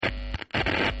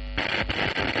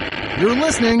You're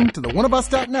listening to the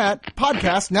oneofus.net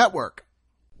podcast network.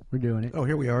 We're doing it. Oh,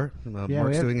 here we are.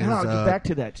 Mark's doing his Get back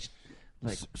to that.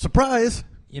 surprise.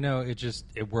 You know,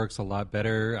 it works a lot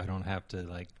better. I don't have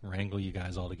to wrangle you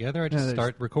guys all together. I just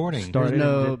start recording. There's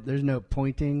no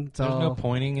pointing. There's no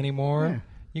pointing anymore. Yeah.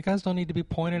 You guys don't need to be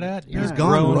pointed at. You're He's gone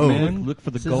grown rogue. men. Look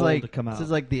for the gold to come out. This is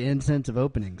like the incense of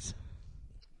openings.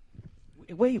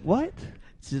 Wait, what?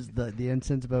 This is the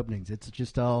incense of openings. It's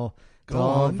just all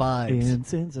vibes.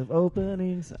 Incense of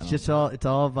openings. It's all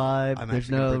vibe. I'm There's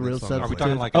actually gonna no bring that real song substance. Are we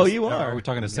talking like? you are. Are we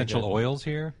talking essential oils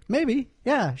here? Maybe.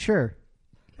 Yeah, sure.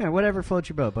 Yeah, whatever floats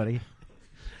your boat, buddy.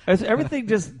 Is everything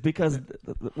just because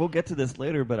we'll get to this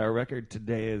later, but our record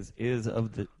today is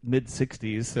of the mid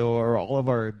 '60s. So are all of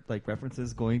our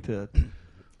references going to?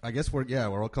 I guess we're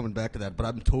all coming back to that, but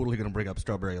I'm totally going to bring up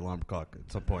Strawberry Alarm Clock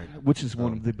at some point. Which is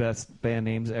one of the best band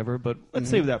names ever, but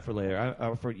let's save that for later.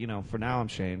 For now, I'm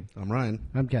Shane, I'm Ryan.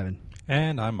 I'm Kevin.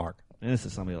 And I'm Mark. and this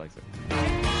is Somebody Likes It.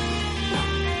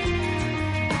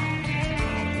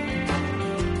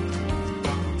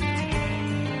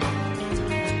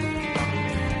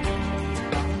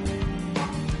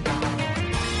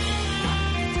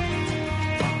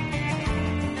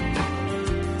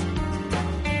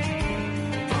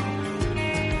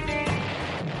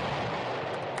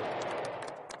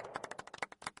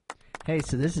 Hey,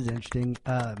 so this is interesting.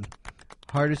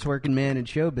 Hardest working man in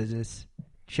show business,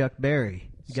 Chuck Berry.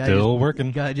 Still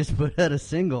working. Guy just put out a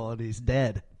single and he's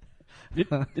dead. That's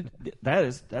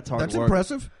hard That's work.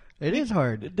 impressive. It is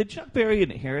hard. Did Chuck Berry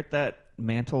inherit that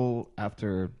mantle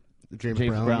after James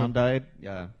Brown died?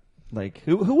 Yeah. Like,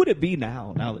 who would it be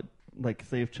now? Now that,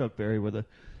 say if Chuck Berry were the...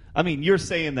 I mean, you're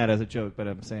saying that as a joke, but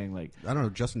I'm saying, I don't know,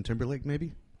 Justin Timberlake,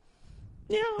 maybe?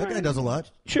 Yeah. That guy does a lot.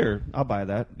 Sure, I'll buy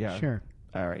that. Yeah. Sure.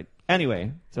 All right.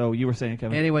 Anyway, so you were saying,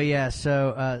 Kevin? Anyway, yeah.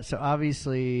 So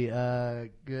obviously,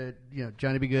 good.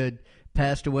 Johnny B. Good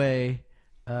passed away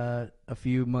a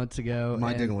few months ago.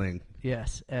 My ding-a-ling.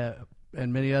 Yes,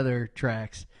 and many other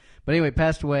tracks. But anyway,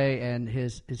 passed away, and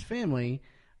his family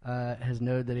has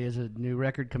noted that he has a new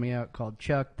record coming out called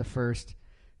Chuck. The first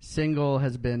single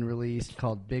has been released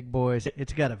called Big Boys.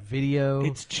 It's got a video.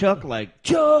 It's Chuck like,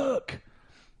 Chuck!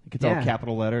 It's all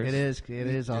capital letters. It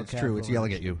is all It's capital true. It's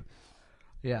yelling letters. at you.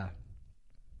 Yeah.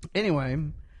 Anyway,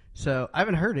 so I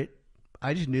haven't heard it.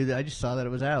 I just saw that it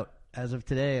was out as of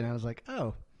today, and I was like,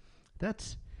 oh,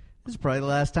 this is probably the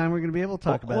last time we're going to be able to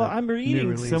talk about it. Well, I'm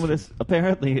reading some of this.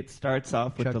 Apparently, it starts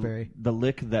off with the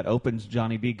lick that opens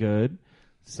Johnny B. Good.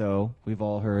 So we've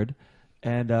all heard,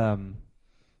 and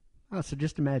so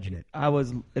just imagine it. I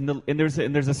was there's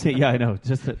a yeah, I know.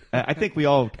 I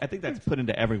think that's put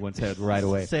into everyone's head right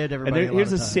away. Say it to everybody. And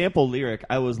here's a sample lyric.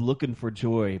 I was looking for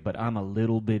joy, but I'm a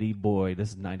little bitty boy.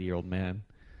 This is a 90-year-old man,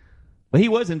 but he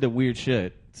was into weird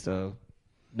shit. So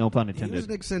no pun He intended. was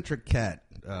an eccentric cat,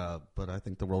 but I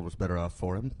think the world was better off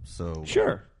for him. So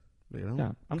Sure.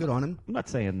 yeah, I'm good on him. I'm not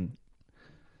saying.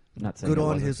 Good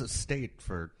on his estate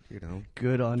for,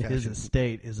 good on his Cashin.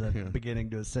 estate is a beginning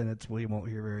to a sentence we won't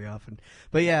hear very often.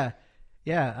 But yeah.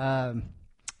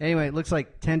 Anyway, it looks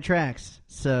like 10 tracks.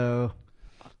 So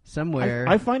somewhere.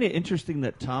 I find it interesting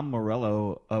that Tom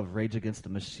Morello of Rage Against the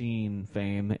Machine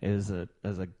fame is a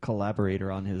collaborator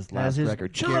on his last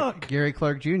record. Chuck! Gary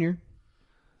Clark Jr.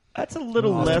 That's a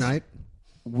little less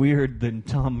weird than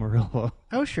Tom Morello.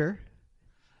 Oh, sure.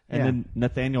 And then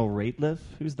Nathaniel Rateliff?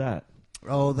 Who's that?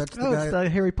 Oh, that's the guy. It's the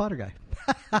Harry Potter guy.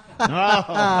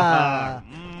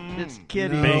 Just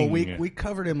kidding. No, we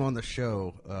covered him on the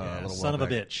show a little son while of a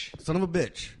back. bitch. Son of a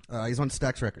bitch. He's on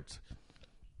Stax Records.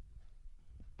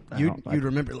 You'd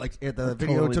remember, the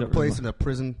video totally took don't place remember. in a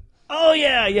prison. Oh,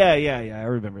 yeah. I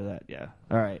remember that, yeah.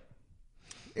 All right.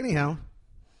 Anyhow,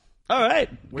 All right.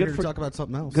 we're here to talk about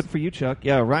something else. Good for you, Chuck.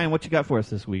 Yeah, Ryan, what you got for us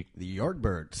this week? The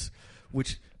Yardbirds,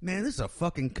 which, man, this is a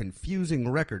fucking confusing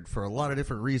record for a lot of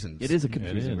different reasons. It is a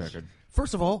confusing record.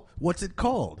 First of all, what's it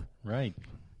called? Right.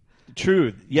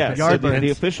 True. Yes. The So Yardbirds. the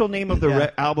official name of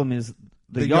the album is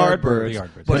The Yardbirds,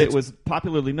 Yardbirds. but Right. it was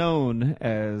popularly known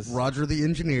as... Roger the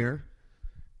Engineer,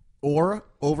 or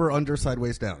Over, Under,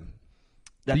 Sideways, Down.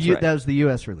 That's right. That was the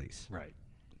U.S. release. Right.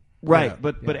 Right,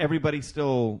 Yeah. but everybody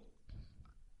still,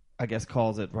 I guess,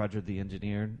 calls it Roger the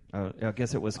Engineer. I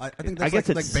guess it was... I think that's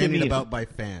like bandied about by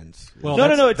fans. Well,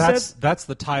 No, that's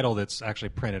the title that's actually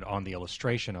printed on the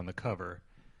illustration on the cover.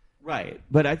 Right,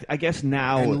 but I guess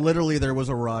now... And literally there was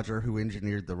a Roger who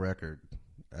engineered the record,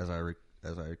 as I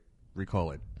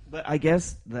recall it. But I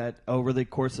guess that over the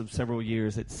course of several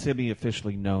years, it's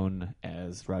semi-officially known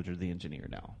as Roger the Engineer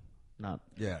now. Not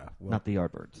the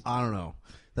Yardbirds. I don't know.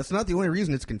 That's not the only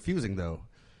reason it's confusing, though.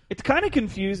 It's kind of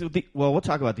confused with we'll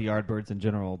talk about the Yardbirds in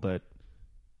general, but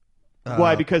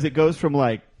Why? Because it goes from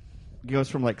like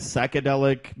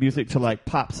psychedelic music to like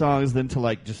pop songs, then to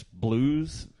like just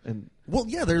blues and. Well,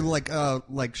 yeah, they're like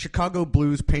Chicago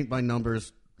blues, paint by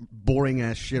numbers, boring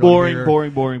ass shit.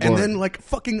 Boring. And then like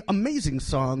fucking amazing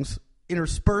songs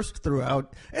interspersed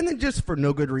throughout, and then just for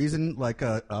no good reason, like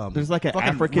there's like an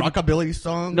African rockabilly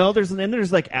song. No,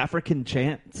 there's like African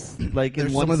chants, like in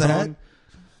There's one some of song. that.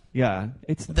 Yeah,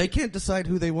 They can't decide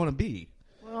who they want to be.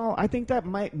 Well, I think that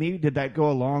did that go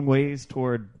a long ways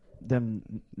toward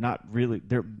them not really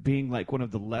they're being like one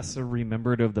of the lesser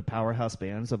remembered of the powerhouse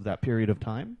bands of that period of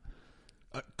time.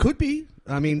 Could be.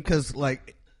 I mean, because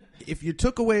like if you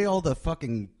took away all the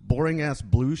fucking boring ass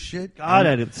blues shit, God,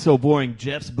 it's so boring.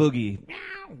 Jeff's Boogie.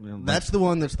 That's the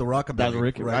one that's the rockabilly. That's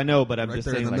Ricky. Right, I know, but I'm right just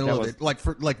there saying in the like middle that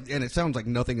of was it. And it sounds like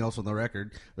nothing else on the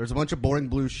record. There's a bunch of boring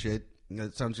blues shit.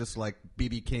 It sounds just like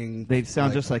BB King. They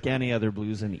sound just like any other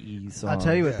blues and E song. I'll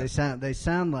tell you what Yeah. they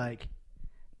sound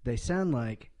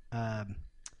like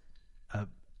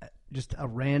just a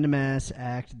random ass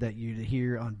act that you'd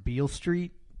hear on Beale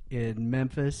Street in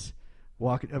Memphis,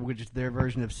 which is their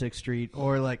version of 6th Street,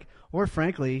 or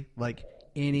frankly, like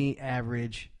any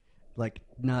average, like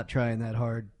not trying that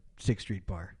hard 6th Street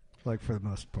bar, like for the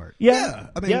most part. Yeah,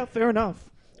 I mean- yeah, fair enough.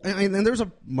 And there's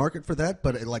a market for that,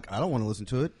 but I don't want to listen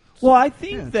to it. Well, I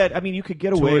think that you could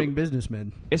get away, Touring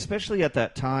businessmen. especially at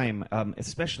that time,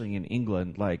 especially in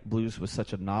England. Like blues was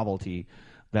such a novelty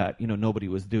that nobody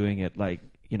was doing it. Like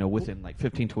within like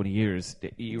 15, 20 years,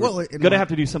 you were going to have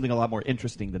to do something a lot more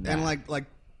interesting than that. And like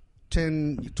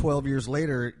 10, 12 years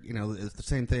later, it's the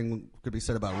same thing could be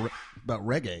said about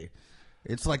reggae.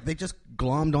 It's like they just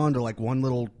glommed onto like one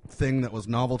little thing that was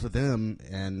novel to them,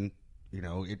 and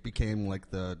it became like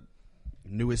the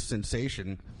newest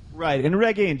sensation. Right, and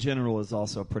reggae in general is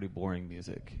also pretty boring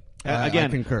music. I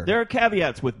Again, concur. there are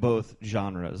caveats with both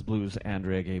genres, blues and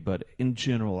reggae, but in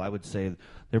general, I would say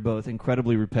they're both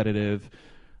incredibly repetitive,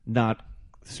 not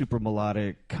super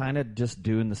melodic, kind of just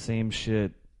doing the same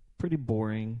shit, pretty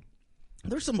boring.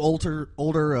 There's some older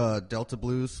Delta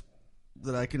blues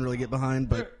that I can really get behind,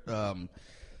 but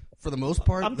for the most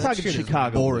part, I'm that talking shit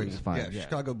Chicago is boring. blues, fine, yeah.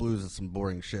 Chicago blues is some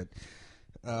boring shit.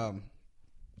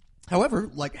 However,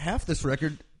 like half this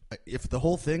record, if the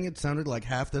whole thing had sounded like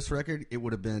half this record, it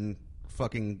would have been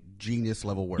fucking genius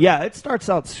level work. Yeah, it starts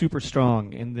out super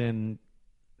strong, and then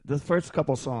the first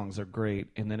couple songs are great,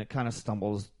 and then it kind of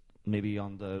stumbles maybe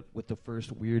with the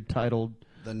first weird titled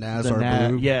The Nas Are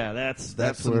Blue. Yeah, that's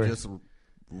some where just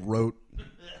wrote.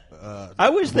 I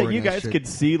wish that boring you ass guys shit. could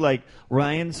see like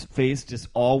Ryan's face just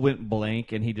all went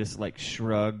blank, and he just like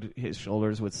shrugged his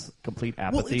shoulders with complete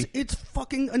apathy. Well, it's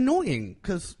fucking annoying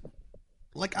because,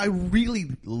 like, I really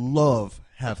love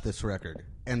half this record,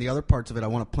 and the other parts of it I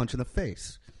want to punch in the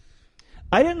face.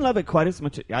 I didn't love it quite as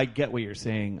much. I get what you're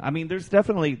saying. I mean, there's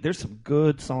some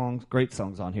good songs, great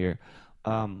songs on here,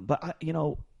 but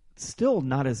still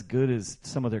not as good as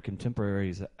some of their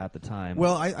contemporaries at the time.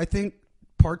 Well, I think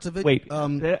parts of it. Wait,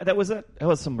 that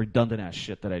was some redundant ass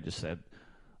shit that I just said.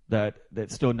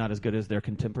 That's still not as good as their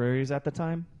contemporaries at the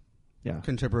time. Yeah,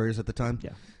 contemporaries at the time. Yeah,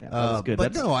 that was good.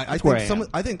 But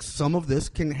I think some of this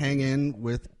can hang in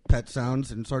with Pet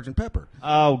Sounds and Sgt. Pepper.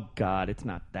 Oh God, it's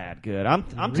not that good. I'm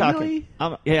Really? talking.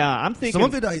 I'm thinking. Some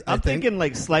of it, I think- thinking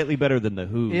like slightly better than the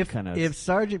Who. If kind of. if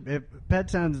Pet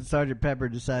Sounds and Sgt. Pepper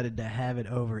decided to have it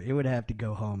over, it would have to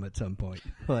go home at some point.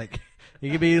 Like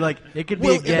it could be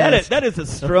a guest. that is a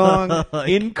strong,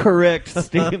 incorrect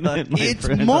statement. my It's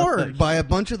friend. marred by a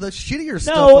bunch of the shittier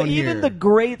stuff No, on even here. the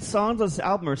great songs on this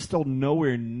album are still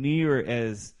nowhere near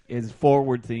as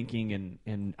forward thinking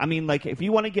and I mean, like if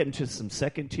you want to get into some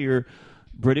second tier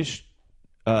British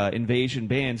invasion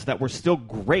bands that were still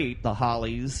great, the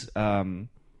Hollies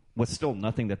was still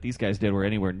nothing that these guys did were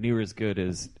anywhere near as good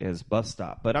as Bus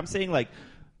Stop. But I'm saying like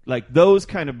those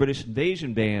kind of British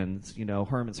invasion bands,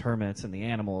 Herman's Hermits and the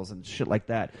Animals and shit like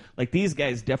that. Like these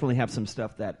guys definitely have some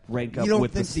stuff that rank up you don't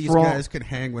with think the these strong. guys could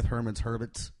hang with Herman's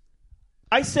Hermits?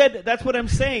 I said that's what I'm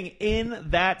saying. In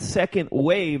that second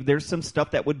wave, there's some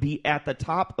stuff that would be at the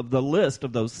top of the list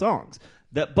of those songs.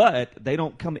 But they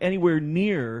don't come anywhere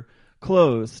near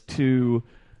close to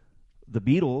the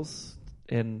Beatles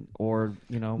or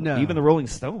even the Rolling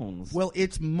Stones. Well,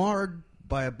 it's marred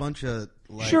by a bunch of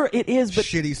Sure, it is, but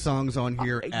shitty songs on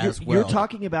here as well. You're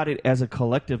talking about it as a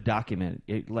collective document.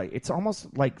 It's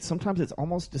almost like sometimes it's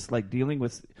almost just like dealing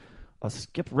with a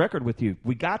skipped record with you.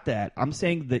 We got that. I'm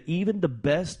saying that even the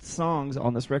best songs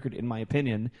on this record, in my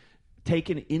opinion,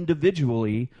 taken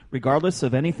individually, regardless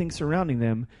of anything surrounding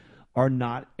them, are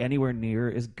not anywhere near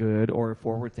as good or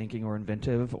forward-thinking or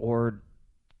inventive or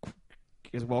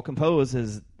as well composed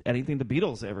as anything the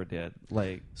Beatles ever did.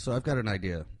 Like, So I've got an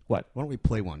idea. what? Why don't we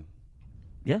play one?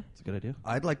 Yeah, it's a good idea.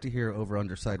 I'd like to hear Over,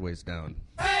 Under, Sideways, Down.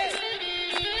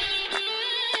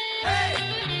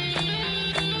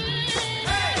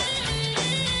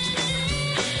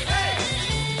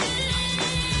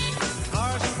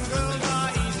 Cars and girls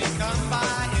are easy come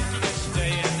by in this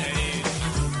day and age.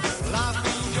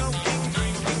 Laughing, joking,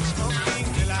 drinking, smoking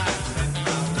till I spent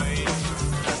my ways.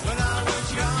 When I was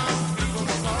young, people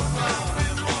spoke of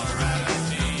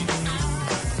immorality.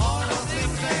 All the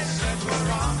things they said were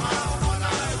wrong are what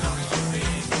I want to be.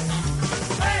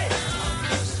 Hey! On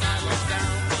the sideways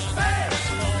down. Hey!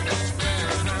 Forward, square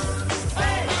around.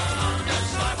 Hey! On the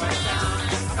sideways down.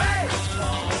 Hey!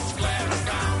 Forward, square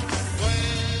around. When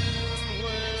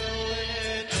will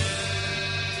it end?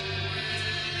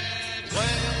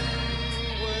 When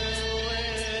will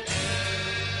it end?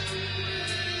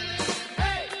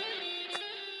 Hey!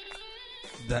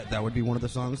 That would be one of the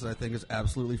songs that I think is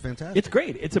absolutely fantastic. It's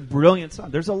great. It's a brilliant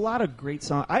song. There's a lot of great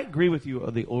songs. I agree with you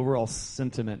of the overall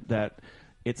sentiment that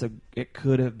it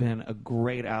could have been a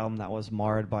great album that was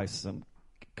marred by some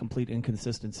complete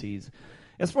inconsistencies.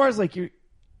 As far as like you're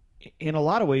in a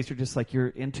lot of ways, you're just like you're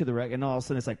into the record, and all of a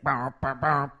sudden it's like bow, bow,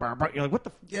 bow, bow, bow. You're like, what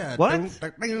the Yeah. what?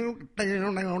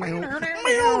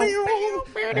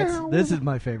 This is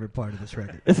my favorite part of this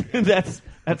record.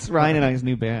 that's Ryan and I's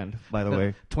new band, by the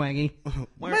way. Twangy.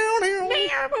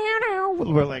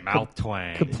 We're like Mouth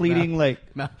twang. completing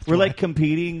like mouth we're like twang.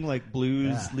 competing like blues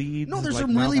Yeah. leads. No, there's like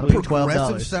some really mouth-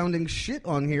 progressive $12. sounding shit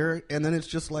on here, and then it's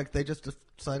just like they just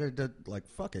decided to like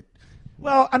fuck it.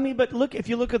 Well, I mean, but look, if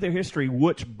you look at their history,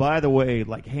 which, by the way,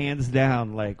 like hands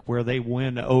down, like where they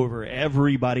win over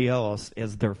everybody else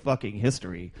is their fucking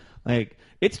history. Like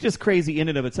it's just crazy in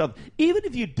and of itself. Even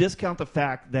if you discount the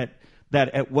fact that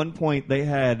at one point they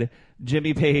had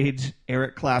Jimmy Page,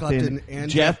 Eric Clapton, and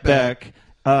Jeff Beck,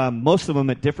 most of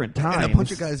them at different times, And a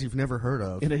bunch of guys you've never heard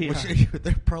of. Yeah. Which,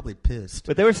 they're probably pissed.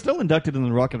 But they were still inducted in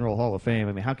the Rock and Roll Hall of Fame.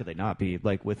 I mean, how could they not be?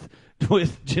 Like with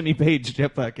Jimmy Page,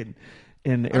 Jeff Beck, and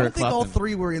Eric I don't think Clapton. all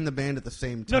three were in the band at the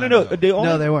same time. No. though.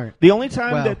 No, they weren't. The only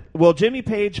time Well- Jimmy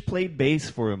Page played bass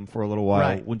for him for a little while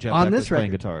Right. when Jeff On Beck this was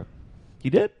playing record. guitar. He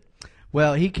did?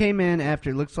 Well, he came in after,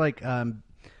 it looks like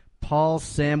Paul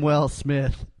Samuel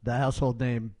Smith, the household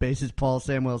name, bassist Paul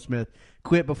Samuel Smith,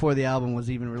 quit before the album was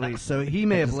even released. So he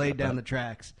may have laid down the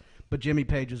tracks, but Jimmy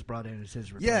Page was brought in as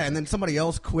his replacement. Yeah, and then somebody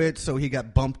else quit, so he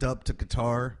got bumped up to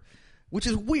guitar, which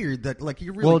is weird. That like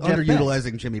you're really Jeff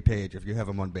underutilizing Jimmy Page if you have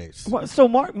him on bass. Well, so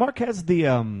Mark has the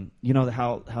you know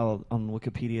how on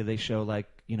Wikipedia they show like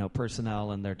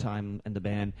personnel and their time in the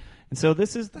band, and so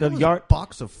this is the That was Yard a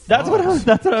box of That's what frogs.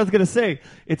 that's what I was gonna say.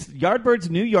 It's Yardbirds,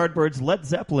 New Yardbirds, Led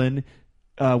Zeppelin,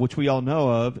 which we all know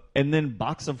of, and then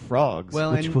Box of Frogs.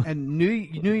 Well, which was- and New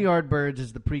Yardbirds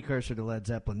is the precursor to Led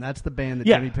Zeppelin. That's the band that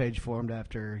Yeah. Jimmy Page formed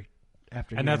after.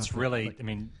 And that's really, I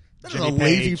mean, That is Jimmy a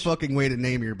lazy Page, fucking way to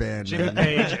name your band. Jimmy man.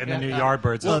 Page and the New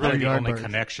Yardbirds Well, is really the the only Yardbirds.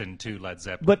 connection to Led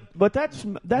Zeppelin. But that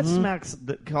smacks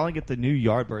calling it the New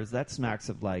Yardbirds. That smacks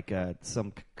of like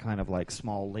some kind of like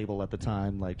small label at the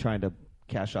time, like trying to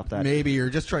cash off that. Maybe you're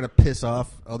just trying to piss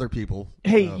off other people.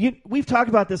 Hey, we've talked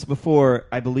about this before,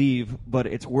 I believe, but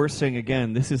it's worth saying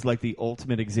again. This is like the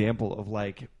ultimate example of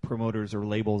like promoters or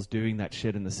labels doing that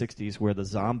shit in the '60s, where the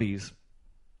Zombies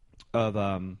of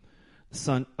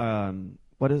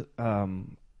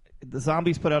the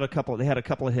Zombies put out a couple. They had a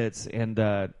couple of hits, and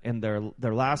their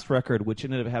last record, which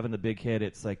ended up having the big hit,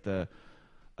 it's like the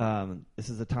 "This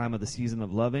Is the Time of the Season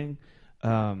of Loving."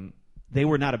 They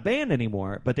were not a band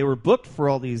anymore, but they were booked for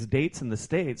all these dates in the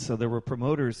States. So there were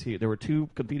promoters here. There were two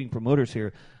competing promoters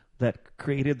here that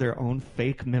created their own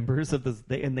fake members of this.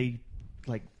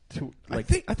 I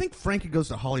think Frankie Goes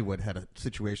to Hollywood had a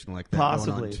situation like that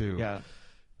possibly going on too. Yeah.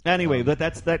 Anyway, but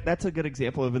that's a good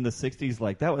example of in the '60s.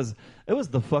 Like it was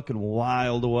the fucking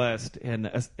Wild West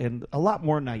and a lot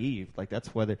more naive. Like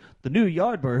that's why the New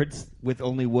Yardbirds with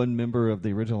only one member of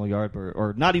the original Yardbird,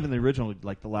 or not even the original,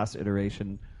 like the last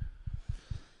iteration.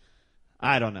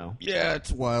 I don't know. Yeah,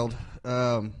 it's wild.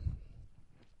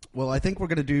 Well, I think we're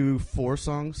going to do 4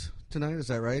 songs tonight. Is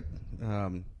that right?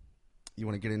 You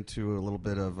want to get into a little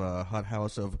bit of Hot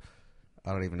House of...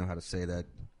 I don't even know how to say that.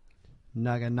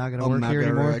 Not gonna work here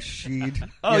anymore. Rashid.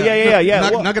 Oh, yeah.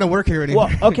 Not, Well- not going to work here anymore.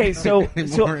 Well, okay, so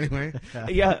anyway.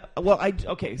 yeah. Well, I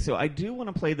do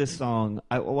want to play this song.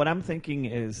 What I'm thinking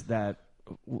is that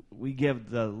we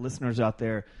give the listeners out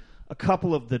there a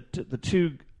couple of the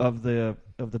two of the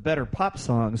better pop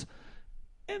songs,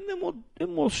 and then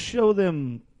we'll show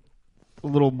them a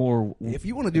little more. If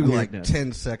you want to do like weirdness.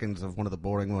 10 seconds of one of the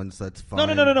boring ones, that's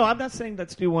fine. No. I'm not saying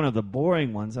let's do one of the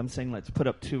boring ones. I'm saying let's put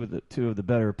up two of the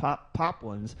better pop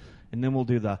ones, and then we'll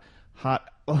do the hot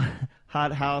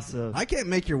house of. I Can't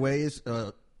Make Your Ways.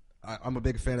 I'm a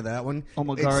big fan of that one.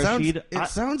 Omar It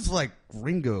sounds like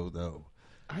Ringo, though.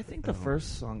 I think the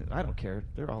first song. I don't care.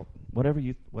 They're all whatever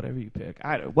you pick.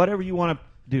 Whatever you want to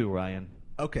do, Ryan.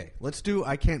 Okay, let's do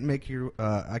I Can't Make Your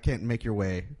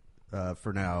Way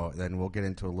for now. Then we'll get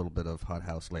into a little bit of Hot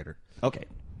House later. Okay.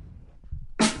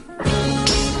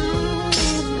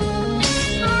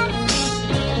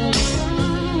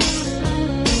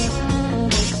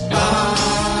 I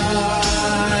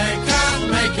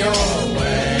can't make your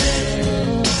way.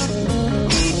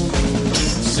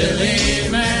 Silly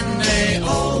men, they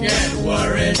all get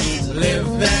worried,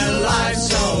 live their lives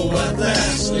so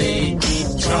worthlessly.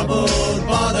 Troubled,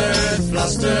 bothered,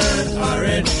 flustered,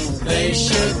 hurried, they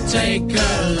should take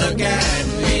a look at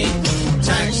me.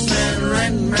 Taxmen,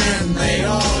 rentmen, they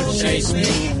all chase me.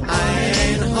 I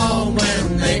ain't home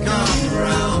when they come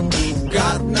round.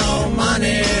 Got no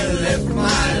money, live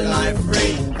my life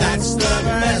free. That's the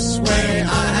best way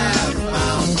I have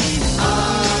found. I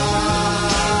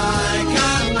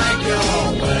can't make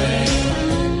your way.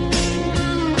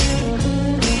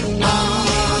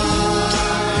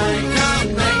 I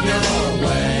can't make your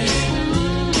way.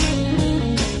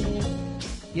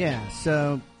 Yeah,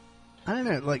 so I don't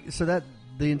know. Like, so that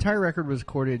the entire record was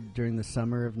recorded during the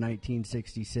summer of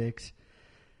 1966,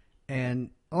 and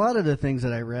a lot of the things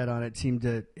that I read on it seemed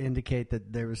to indicate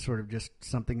that there was sort of just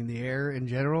something in the air in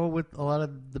general with a lot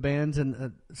of the bands,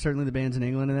 and certainly the bands in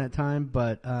England in that time.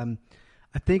 But I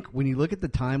think when you look at the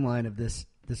timeline of this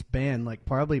band, like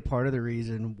probably part of the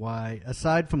reason why,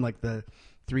 aside from like the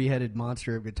three-headed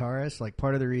monster of guitarists, like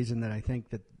part of the reason that I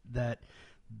think that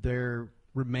there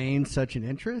remains such an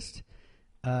interest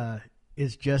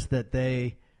is just that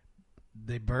they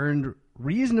burned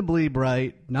reasonably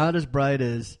bright, not as bright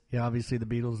as obviously the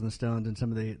Beatles and the Stones and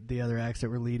some of the other acts that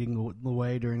were leading the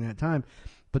way during that time,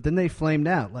 but then they flamed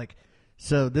out. Like,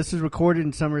 so this was recorded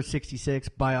in summer of '66.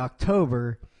 By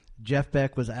October, Jeff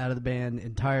Beck was out of the band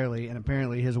entirely, and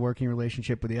apparently his working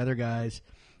relationship with the other guys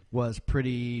was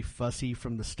pretty fussy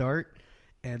from the start.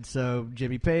 And so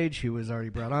Jimmy Page, who was already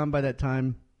brought on by that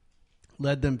time,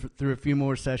 led them through a few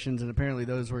more sessions, and apparently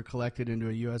those were collected into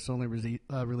a U.S.-only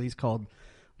release called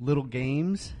Little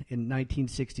Games in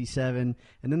 1967,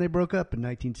 and then they broke up in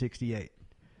 1968.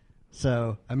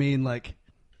 So, I mean, like,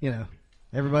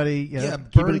 everybody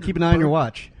keep an eye on your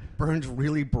watch. Burned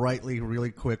really brightly,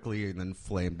 really quickly, and then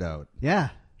flamed out. Yeah.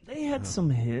 They had some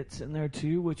hits in there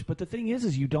too, but the thing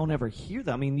is you don't ever hear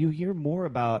them. I mean, you hear more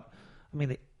about. I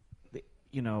mean,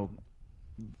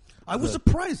 I was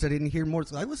surprised I didn't hear more.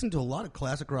 I listened to a lot of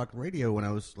classic rock radio when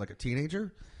I was like a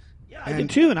teenager. Yeah, I did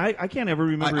too, and I can't ever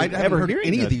remember I haven't ever heard hearing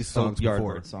any of these songs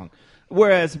before. Yardbirds song.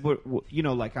 Whereas,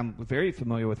 like I'm very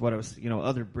familiar with what I was,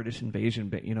 other British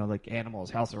invasion, like Animals,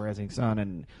 House of Rising Sun,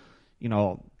 and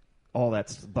all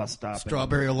that Bus Stop,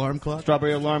 Strawberry Alarm Clock.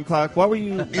 Strawberry Alarm Clock. What were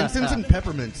you? Incense and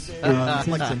Peppermints.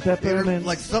 Incense and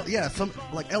Peppermints. Some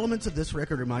elements of this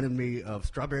record reminded me of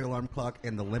Strawberry Alarm Clock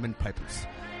and the Lemon Pipers.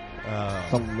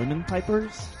 The Lemon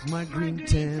Pipers? My green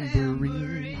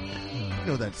tambourine. You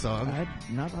know that song?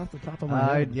 Not off the top of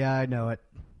my head. Yeah, I know it.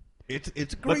 It's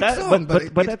a great song,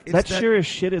 but that sure as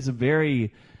shit is a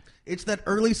very. It's that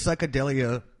early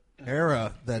psychedelia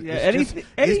era that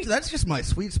that's just my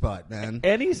sweet spot, man.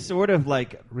 Any sort of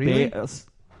like really.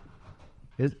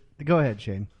 Go ahead,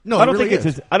 Shane. No, I don't really think it's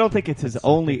his. I don't think it's his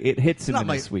only. It hits him in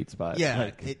my his sweet spot.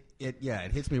 Yeah,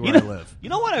 it hits me where I live. You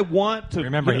know what I want to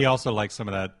remember? He also likes some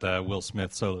of that Will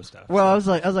Smith solo stuff. Well, I was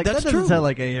like, That's that doesn't true. sound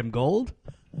like AM Gold.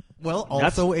 Well,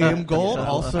 also AM Gold,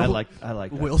 also I like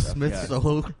that Will stuff, Smith yeah.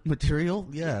 solo material.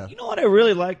 Yeah, You know what I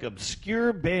really like?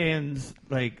 Obscure bands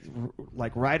like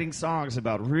writing songs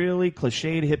about really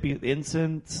cliched hippie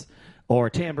incense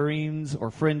or tambourines or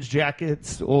fringe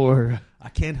jackets or. I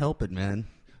can't help it, man.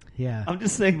 Yeah, I'm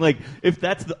just saying, like, if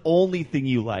that's the only thing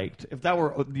you liked, if that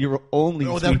were your only,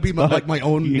 that would be my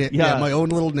own, my own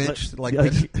little niche. Like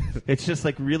it's just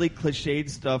like really cliched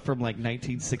stuff from like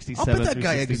 1967. I'll bet that through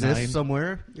guy 69. exists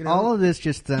somewhere. all of this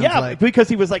just sounds like because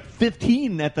he was like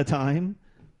 15 at the time.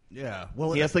 Yeah,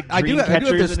 well, He has, like, I do dream have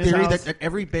catchers this in his theory house. that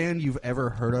every band you've ever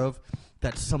heard of,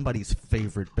 that's somebody's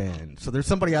favorite band. So there's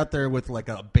somebody out there with like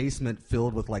a basement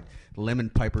filled with like Lemon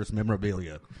Pipers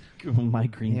memorabilia. My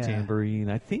Green Yeah. Tambourine.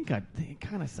 I think it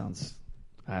kind of sounds.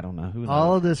 I don't know who.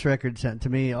 all of this record sound to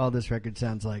me. All this record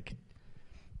sounds like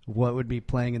what would be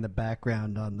playing in the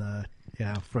background on the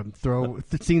from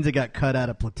the scenes that got cut out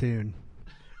of Platoon.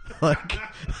 Like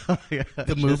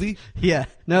The movie? Yeah,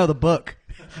 no, the book.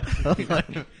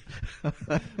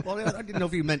 Well, I didn't know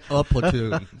if you meant a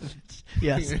platoon.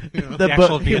 Yes, The actual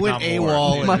book. He Vietnam went War.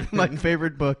 AWOL. My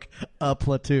favorite book, A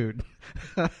Platoon.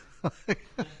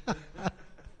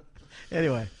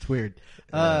 Anyway, it's weird.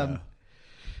 Yeah,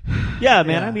 man.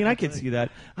 Yeah, I mean, I could see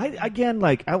that.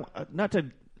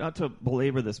 Not to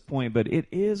belabor this point, but it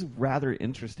is rather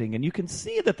interesting, and you can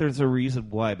see that there's a reason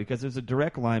why, because there's a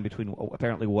direct line between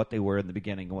apparently what they were in the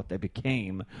beginning and what they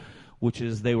became, which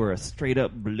is they were a straight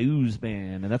up blues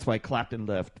band, and that's why Clapton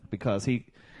left, because he's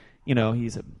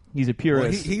a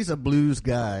purist. Well, he's a blues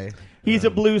guy. He's a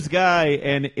blues guy,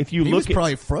 and if you He look was at,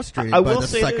 probably frustrated I by will the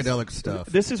say psychedelic stuff.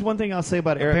 This is one thing I'll say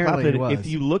about Eric Apparently he Clapton. was.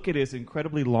 If you look at his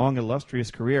incredibly long, illustrious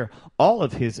career, all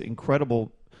of his the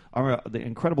incredible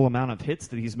amount of hits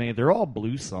that he's made, they're all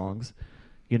blues songs.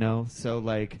 So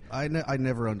like I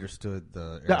never understood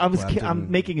the.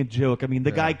 I'm making a joke. I mean,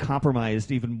 the guy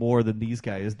compromised even more than these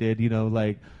guys did.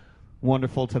 Like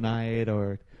 "Wonderful Tonight"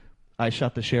 or "I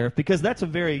Shot the Sheriff," because that's a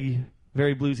very,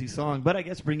 very bluesy song. But I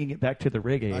guess bringing it back to the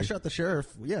reggae. I Shot the Sheriff.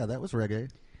 Yeah, that was reggae.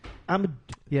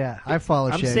 I follow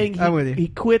I'm Shane. saying I'm with you. he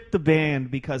quit the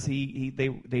band because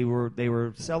they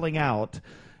were selling out,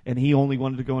 and he only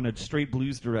wanted to go in a straight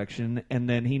blues direction, and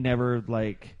then he never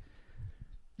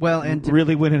and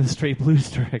really went in a straight blues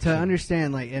direction. to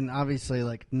understand, and obviously,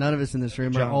 none of us in this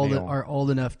room John Mayall. are old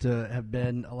enough to have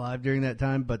been alive during that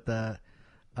time. But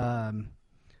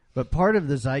but part of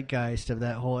the zeitgeist of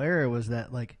that whole era was that,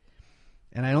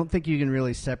 and I don't think you can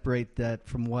really separate that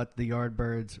from what the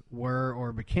Yardbirds were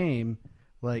or became,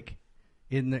 even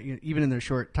in their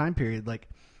short time period.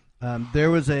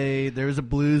 There was a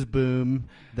blues boom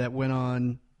that went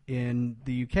on in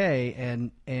the UK,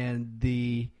 and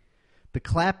the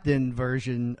Clapton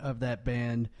version of that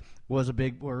band was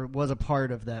a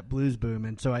part of that blues boom.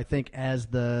 And so I think as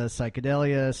the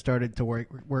psychedelia started to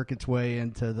work its way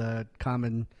into the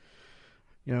common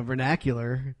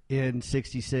vernacular in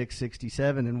 66,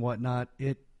 67 and whatnot,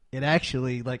 it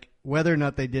actually, whether or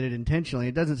not they did it intentionally,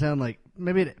 it doesn't sound like,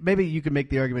 maybe you could make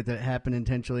the argument that it happened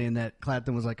intentionally and that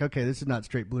Clapton was like, okay, this is not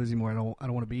straight blues anymore. I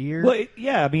don't want to be here. Well,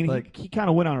 I mean, he kind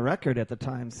of went on a record at the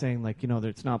time saying, that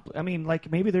it's not. I mean,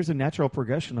 maybe there's a natural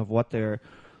progression of what their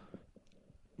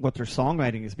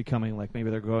songwriting is becoming. Maybe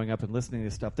they're growing up and listening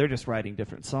to stuff. They're just writing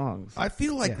different songs. I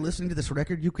feel like listening to this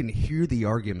record, you can hear the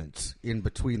arguments in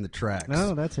between the tracks.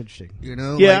 Oh, that's interesting.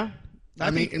 Yeah.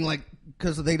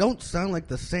 Because they don't sound like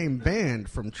the same band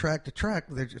from track to track.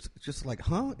 They're just like,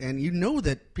 huh? And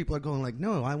that people are going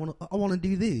no, I want to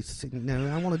do this. No,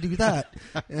 I want to do that.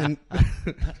 And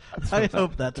I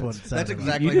hope that's what it sounds that's like.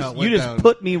 exactly how it went You just down.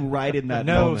 put me right in that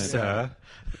No, moment. sir.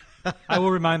 I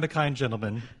will remind the kind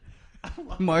gentleman.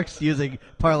 Mark's using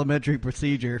parliamentary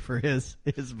procedure for his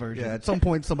version. Yeah, at some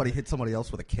point somebody hit somebody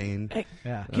else with a cane.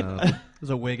 Yeah. There's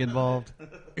a wig involved.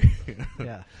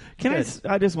 Yeah.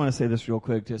 I just want to say this real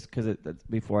quick, just because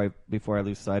before I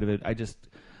lose sight of it.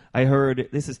 I heard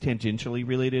this is tangentially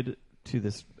related to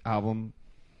this album,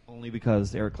 only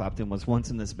because Eric Clapton was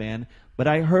once in this band. But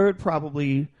I heard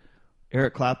probably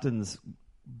Eric Clapton's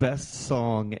best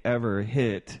song ever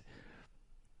hit,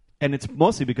 and it's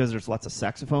mostly because there's lots of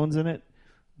saxophones in it.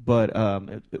 But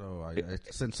I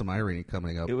sense some irony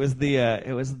coming up. it was the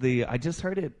I just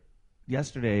heard it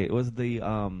yesterday. It was the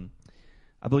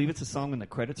I believe it's a song when the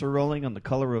credits are rolling on The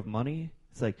Color of Money.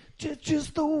 It's like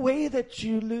just the way that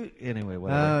you look. Anyway,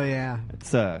 whatever. Oh yeah. It's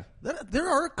There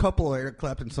are a couple of Eric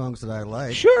Clapton songs that I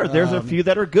like. sure. There's a few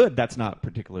that are good. That's not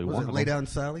particularly Was one it of Lay them. Down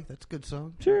Sally? That's a good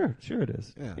song. Sure it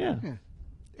is. Yeah.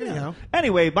 Anyhow.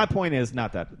 Anyway, my point is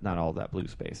not all that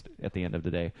blues based at the end of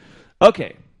the day.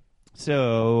 Okay,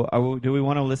 so do we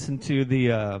want to listen to the?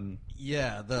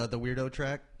 Yeah, the weirdo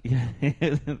track. Yeah,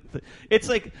 it's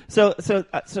so.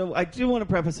 I do want to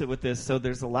preface it with this. So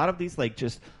there's a lot of these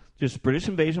just British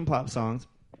invasion pop songs,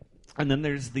 and then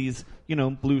there's these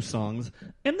blues songs,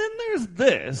 and then there's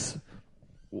this.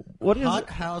 What is Hot it?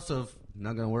 House of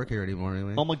not gonna work here anymore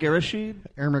anyway. Omagirashid?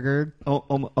 Ermagerd.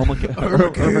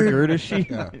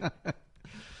 Omagirashid.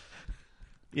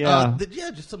 Yeah.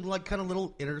 Just some kind of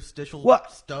little interstitial I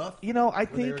stuff. think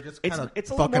they were just it's kinda a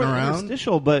little fucking more around.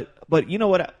 interstitial, but you know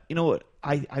what?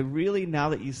 I really, now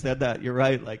that you said that, you're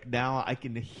right. Now I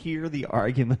can hear the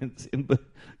arguments in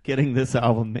getting this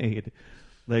album made.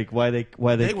 Why they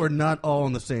were not all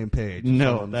on the same page.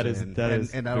 No, what I'm that is- saying. that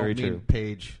is and I very don't mean true.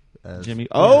 Page as Jimmy.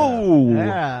 Oh,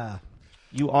 Yeah.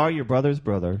 you are your brother's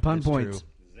brother. Pun It's points. true.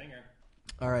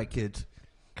 All right, kids.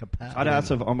 Hot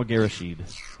House of Omagirashid.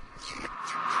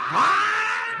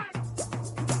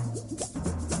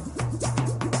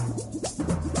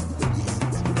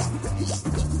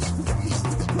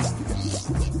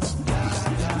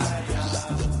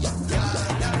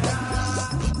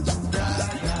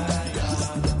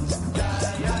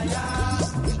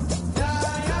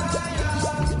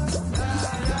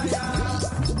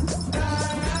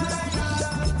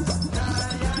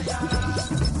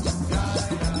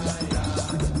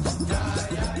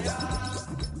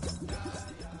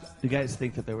 guys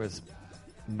think that there was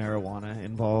marijuana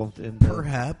involved in the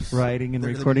Perhaps writing and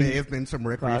there recording? may have been some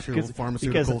recreational Because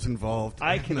pharmaceuticals involved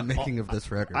I in the making of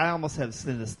this record. I almost have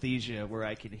synesthesia where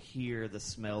I can hear the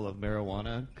smell of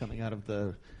marijuana coming out of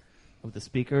the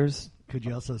speakers. Could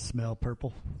you also smell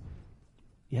purple?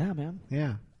 Yeah, man.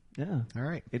 Yeah. Yeah. All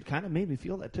right. It kind of made me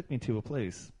feel that took me to a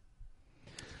place.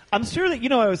 I'm sure that,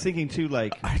 I was thinking too,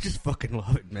 like, I just fucking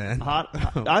love it, man.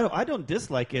 I don't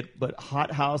dislike it, but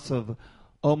Hot House of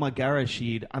Omagara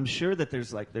Rashid, I'm sure that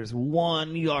there's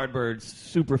one Yardbirds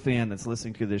super fan that's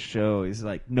listening to this show. He's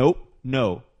like, nope,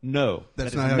 no. That's That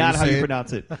is not how you say you it.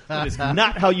 pronounce it. That is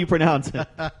not how you pronounce it.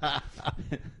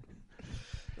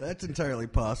 That's entirely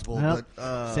possible. Well,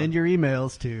 but send your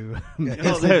emails to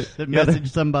there-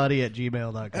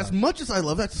 messagesomebody@gmail.com. as much as I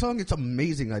love that song, it's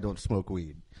amazing I don't smoke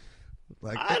weed.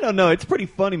 Like I don't know. It's pretty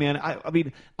funny, man. I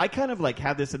mean, I kind of like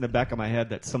have this in the back of my head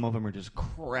that some of them are just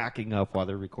cracking up while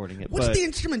they're recording it. what's but the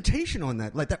instrumentation on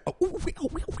that? Like that,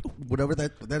 whatever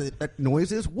that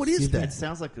noise is. What is It that?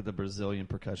 sounds like the Brazilian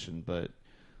percussion, but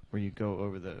where you go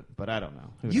over the. But I don't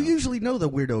know. Who You knows? usually know the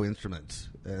weirdo instruments,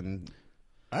 and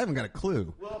I haven't got a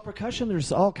clue. Well, percussion.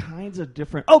 There's all kinds of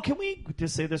different. Oh, can we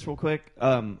just say this real quick?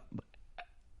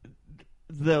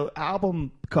 The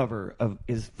album cover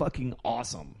is fucking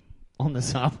awesome on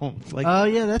this album. Like, Oh,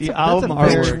 yeah, that's the a album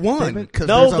very Which artwork. one? Because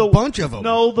there's a bunch of them.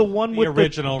 No, the one The with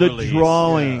original the release,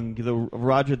 drawing, the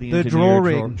Roger the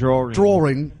Engineer drawing.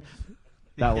 Drawing.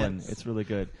 That Yes. one, it's really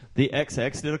good. The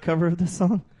XX did a cover of this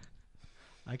song.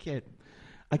 I can't.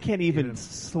 I can't even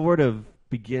sort of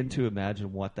begin to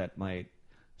imagine what that might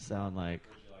sound like.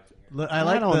 Look, I I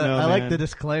like don't know, I like man. the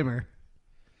disclaimer.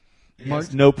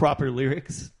 There's no proper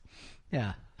lyrics.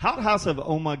 Yeah. Hot House of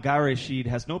Omagara Rashid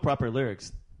has no proper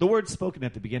lyrics. The words spoken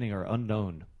at the beginning are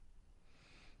unknown.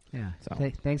 Yeah. So.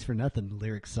 Thanks for nothing,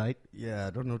 lyric site. Yeah, I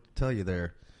don't know what to tell you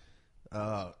there.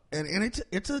 And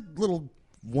it's a little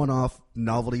one-off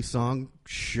novelty song,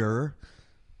 sure.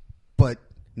 But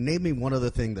name me one other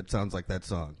thing that sounds like that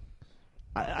song.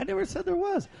 I never said there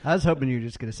was. I was hoping you were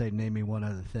just going to say, name me one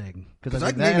other thing. Because I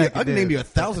I mean, can that name do. you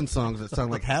 1,000 songs that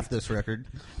sound like half this record.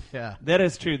 Yeah. That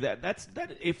is true. That's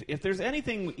if there's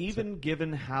anything, even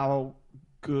given how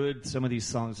good some of these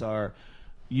songs are,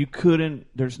 you couldn't.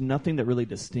 There's nothing that really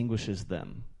distinguishes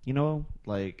them.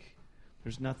 Like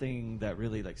there's nothing that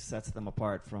really like sets them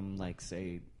apart from, like,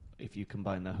 say, if you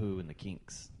combine the Who and the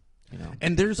Kinks.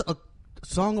 And there's a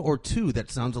song or two that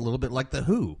sounds a little bit like the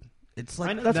Who. It's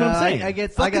like That's what I'm saying. I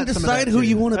get. fucking I got some of decide that who too.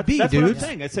 you want to be, That's dude. what I'm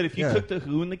saying. I said if you Yeah. took the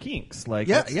Who and the Kinks, like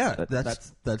Yeah,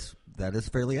 that is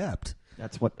fairly apt.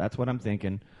 That's what I'm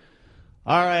thinking.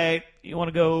 All right, you want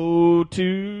to go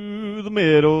to the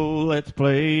middle? Let's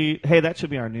play. Hey, that should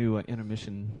be our new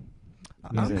intermission.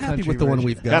 I'm music. happy Country with the one version.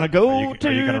 we've got. Gotta go Are you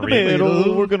to gonna the read it?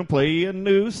 middle. We're gonna play a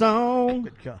new song.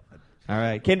 God. All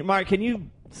right, Mark, can you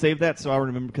save that so I'll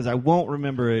remember? Because I won't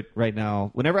remember it right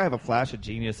now. Whenever I have a flash of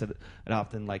genius, it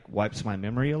often like wipes my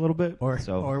memory a little bit. Or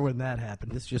so when that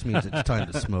happened. This just means it's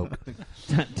time to smoke.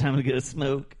 time to get a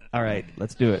smoke. All right,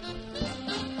 let's do it.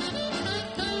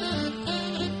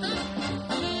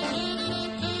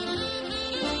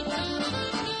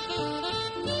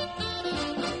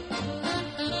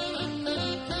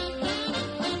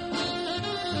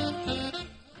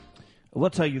 I will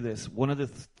tell you this: one of the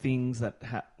things that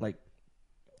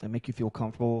that make you feel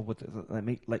comfortable with,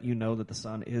 that let you know that the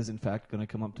sun is in fact going to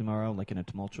come up tomorrow, like in a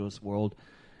tumultuous world,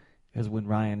 is when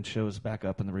Ryan shows back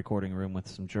up in the recording room with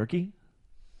some jerky.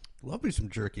 Love me some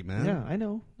jerky, man. Yeah, I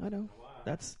know.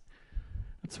 That's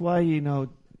why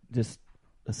just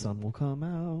the sun will come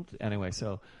out anyway.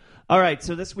 So, all right.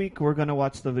 So this week we're going to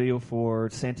watch the video for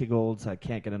Santigold's "I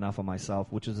Can't Get Enough of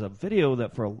Myself," which is a video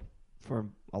that for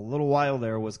a little while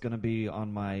there was going to be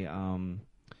on my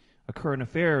a current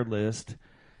affair list,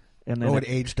 and then it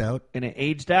aged out. and it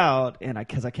aged out, and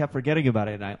because I kept forgetting about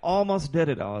it, and I almost did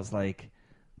it. I was like,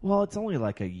 well, it's only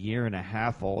like a year and a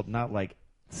half old, not like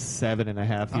 7.5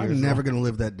 years. I'm never going to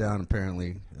live that down,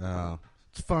 apparently.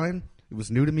 It's fine. It was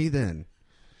new to me then.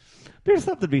 There's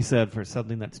something to be said for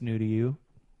something that's new to you.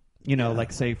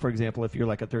 Like, say, for example, if you're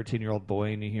like a 13-year-old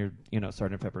boy and you hear,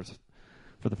 Sgt. Pepper's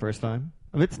for the first time.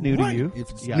 If it's new What? to you. If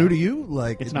it's yeah. new to you,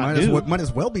 like, It's it not might, new. might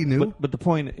as well be new. But the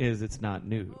point is, it's not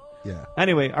new. Yeah.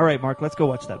 Anyway, all right, Mark, let's go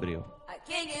watch that video. I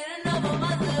can't get enough of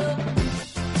myself.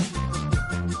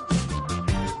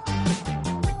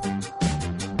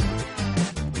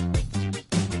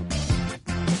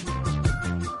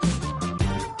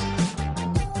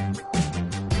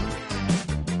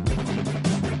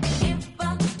 If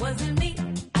I wasn't me,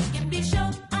 I can be sure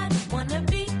I'd wanna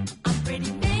be. I'm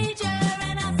pretty major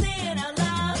and I say it out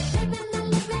loud.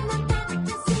 Living a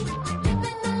fantasy,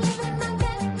 living a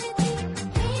fantasy.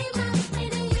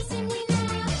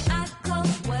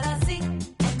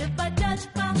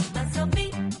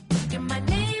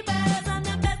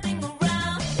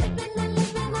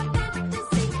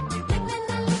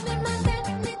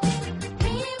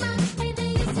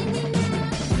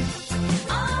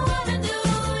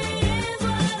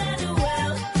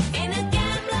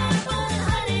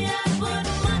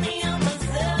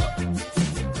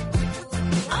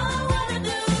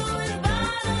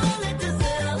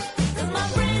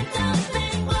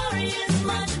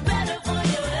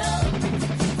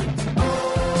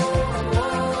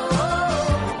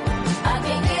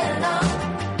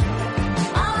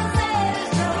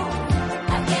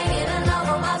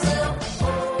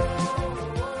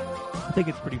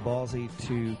 think it's pretty ballsy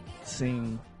to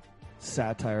sing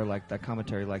satire like that,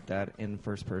 commentary like that in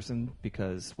first person,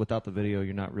 because without the video,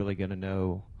 you're not really going to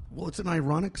know. Well, it's an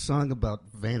ironic song about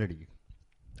vanity.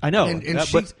 I know,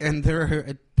 and there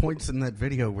are points in that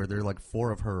video where there are like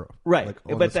 4 of her, right? Like,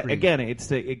 on but the screen. again,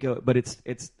 it's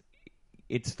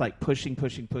like pushing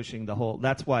the whole.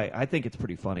 That's why I think it's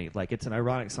pretty funny. Like, it's an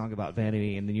ironic song about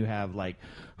vanity, and then you have like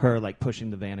her like pushing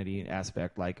the vanity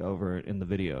aspect like over in the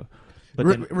video.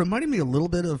 But reminded me a little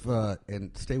bit of,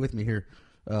 and stay with me here.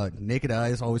 Naked Eye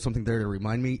is always something there to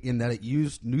remind me, in that it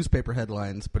used newspaper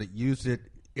headlines, but it used it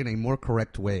in a more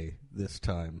correct way this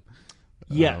time.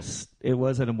 Yes, it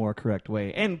was in a more correct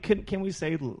way. And can we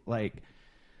say, like,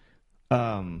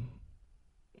 very,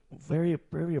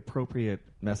 very appropriate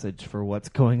message for what's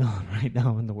going on right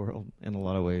now in the world in a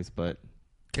lot of ways, but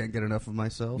Can't get enough of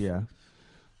myself. yeah.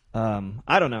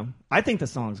 I don't know. I think the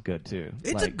song's good too.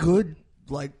 It's a Like, good,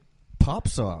 like, pop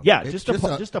song. yeah, It's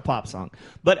just a pop song.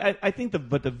 But I think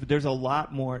there's a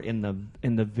lot more in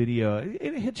the video.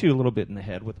 It hits you a little bit in the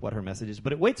head with what her message is,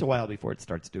 but it waits a while before it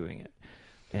starts doing it.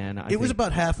 And It was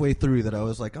about halfway through that I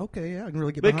was like, okay, yeah, I can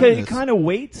really get But behind it this. kind of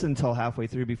waits until halfway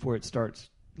through before it starts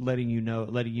letting you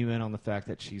in on the fact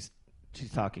that she's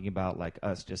talking about like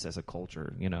us just as a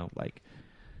culture, like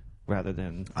rather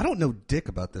than. I don't know dick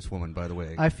about this woman, by the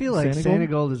way. I feel like Santa Santa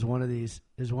Gold? Gold is one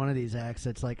of these acts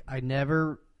that's like I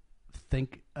never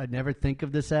think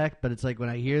of this act, but it's like when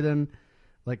I hear them,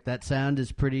 like that sound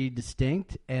is pretty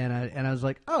distinct, and I was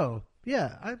like, oh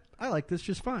yeah, I like this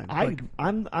just fine.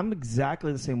 I'm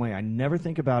exactly the same way. I never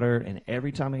think about her, and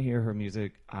every time I hear her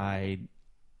music, I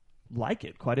like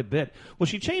it quite a bit. Well,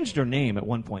 she changed her name at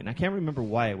one point, and I can't remember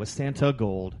why. It was Santa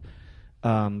Gold,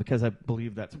 because I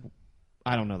believe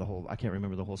I don't know I can't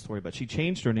remember the whole story, but she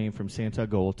changed her name from Santa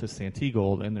Gold to Santee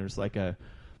Gold, and there's a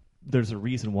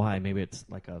reason why. Maybe it's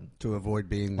like to avoid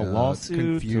being a lawsuit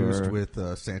confused or-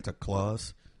 with Santa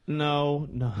Claus. no.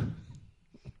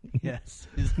 yes,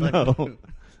 It's like- No.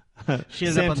 She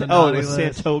ended up on the it naughty was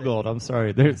list. Santo Gold. I'm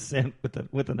sorry. There's Sant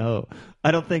with an O. I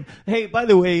don't think. Hey, by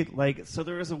the way, so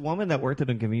there was a woman that worked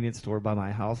at a convenience store by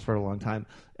my house for a long time,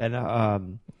 and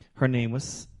her name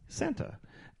was Santa.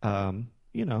 And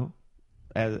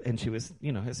she was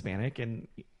Hispanic, and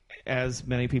as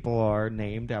many people are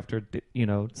named after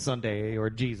Sunday or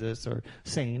Jesus or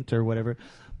Saint or whatever.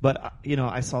 But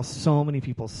I saw so many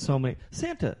people,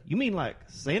 Santa. You mean like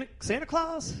Santa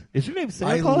Claus? Is your name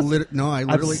Santa Claus? I've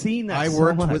seen that. I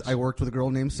so much. worked with a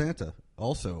girl named Santa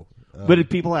also. But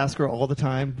did people ask her all the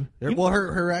time?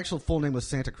 Her actual full name was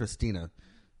Santa Christina,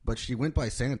 but she went by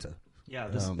Santa. Yeah,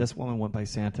 this woman went by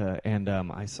Santa, and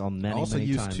I saw many, Also many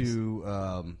used times.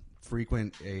 to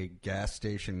frequent a gas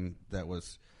station that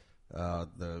was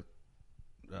the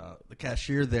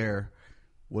cashier there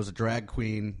was a drag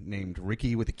queen named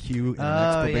Ricky with a Q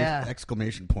and an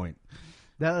exclamation point.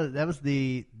 that was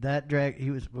that drag.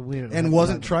 He was And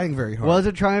wasn't trying very hard.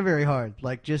 Wasn't trying very hard.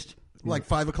 Like just like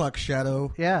 5 o'clock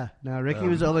shadow. yeah. No, Ricky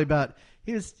was only about.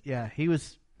 He was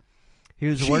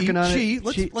working on it.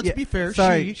 Let's be fair.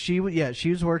 Sorry, she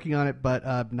was working on it,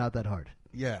 but not that hard.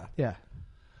 Yeah. Yeah.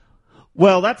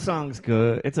 Well, that song's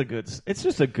good. It's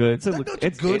just a good.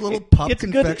 It's good little pop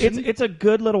confection. It's a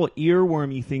good little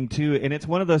earwormy thing too, and it's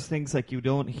one of those things like you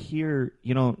don't hear.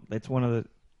 It's one of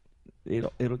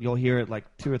the. You'll hear it like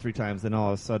 2 or 3 times, then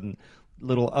all of a sudden,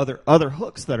 little other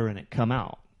hooks that are in it come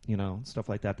out. Stuff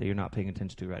like that you're not paying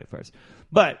attention to right at first.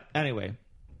 But anyway,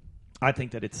 I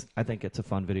think it's a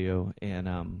fun video,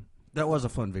 and That was a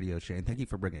fun video, Shane. Thank you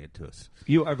for bringing it to us.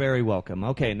 you are very welcome.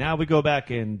 Okay, now we go back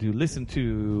and listen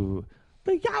to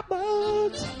the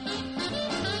Yardbirds.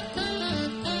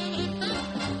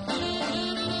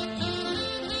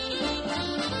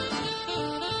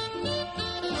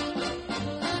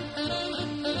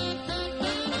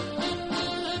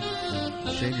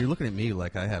 Shane, you're looking at me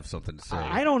like I have something to say.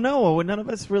 I don't know. None of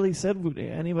us really said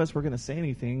any of us were going to say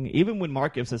anything. Even when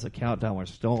Mark gives us a countdown, we're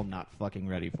still not fucking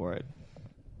ready for it.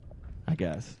 I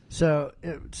guess. So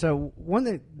one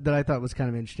thing that I thought was kind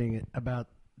of interesting about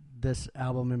this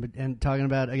album, and talking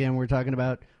about we're talking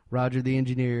about Roger the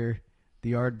Engineer,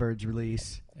 the Yardbirds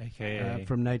release, AKA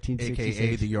from 1966,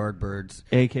 AKA the Yardbirds,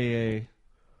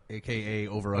 AKA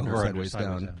over under sideways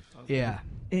down. Yeah.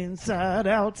 Inside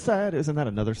Outside. Isn't that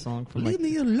another song from Leave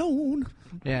me alone.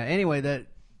 Yeah. Anyway, that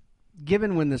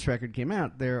given when this record came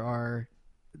out, there are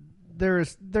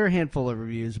a handful of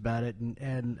reviews about it,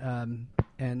 and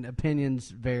opinions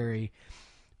vary.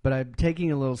 But I'm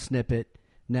taking a little snippet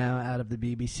now out of the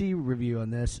BBC review on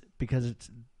this because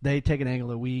they take an angle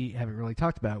that we haven't really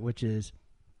talked about, which is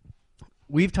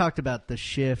we've talked about the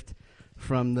shift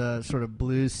from the sort of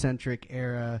blues-centric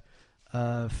era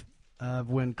of of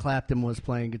when Clapton was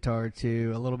playing guitar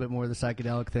to a little bit more of the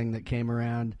psychedelic thing that came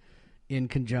around in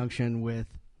conjunction with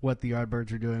what the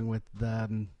Yardbirds were doing with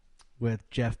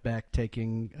Jeff Beck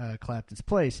taking Clapton's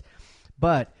place.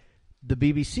 But the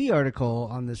BBC article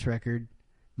on this record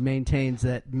maintains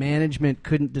that management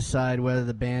couldn't decide whether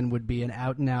the band would be an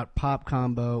out-and-out pop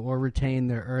combo or retain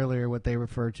their earlier what they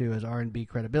refer to as R&B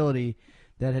credibility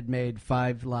that had made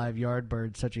Five Live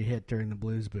Yardbirds such a hit during the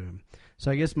blues boom.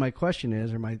 So I guess my question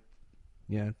is,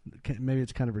 maybe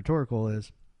it's kind of rhetorical,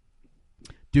 is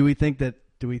do we think that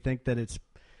it's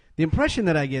the impression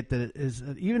that I get that it is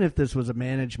that even if this was a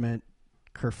management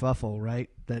kerfuffle, right,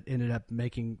 that ended up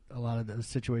making a lot of the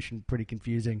situation pretty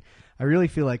confusing, I really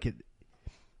feel like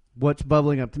what's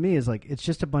bubbling up to me is like it's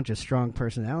just a bunch of strong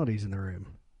personalities in the room.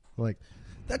 Like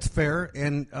That's fair.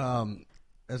 And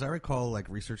as I recall, like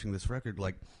researching this record,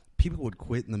 like people would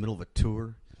quit in the middle of a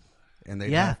tour, and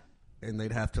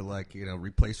they'd have to like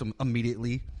replace them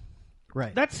immediately.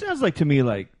 right. That sounds like to me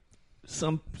like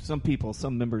some people,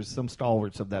 some members, some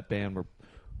stalwarts of that band were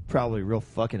probably real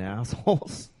fucking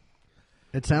assholes.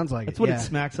 It sounds like That's what yeah. it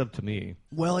smacks up to me.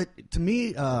 Well, to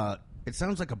me, it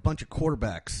sounds like a bunch of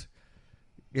quarterbacks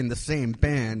in the same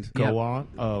band. Go on.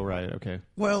 Oh, right. Okay.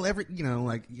 Well,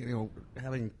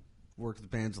 having worked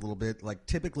with bands a little bit, like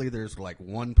typically there's like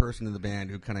one person in the band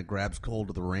who kind of grabs hold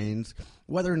of the reins,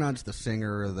 whether or not it's the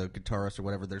singer or the guitarist or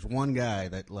whatever. There's one guy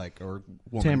that or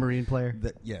woman Tambourine player.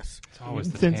 that yes, It's always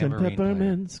the Vincent tambourine player.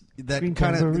 Peppermints. that Green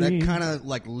kind tambourine. of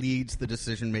like leads the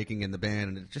decision making in the band,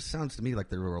 and it just sounds to me like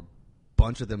there were a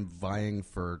bunch of them vying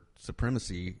for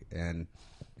supremacy, and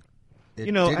it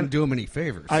didn't do them any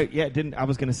favors. It didn't. I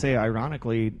was going to say,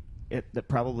 ironically, that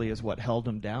probably is what held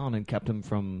them down and kept them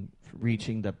from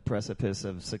reaching the precipice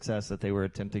of success that they were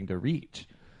attempting to reach.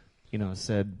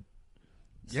 Said,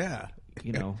 yeah,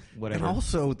 whatever. And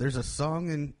also, there's a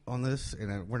song on this,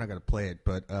 and we're not going to play it,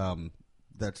 but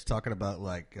that's talking about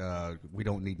like we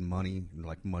don't need money, and,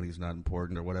 like money's not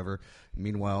important or whatever.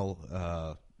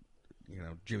 Meanwhile,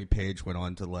 Jimmy Page went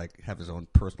on to like have his own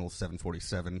personal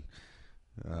 747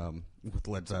 with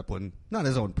Led Zeppelin, not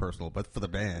his own personal, but for the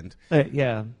band.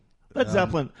 Yeah. Led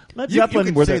Zeppelin. You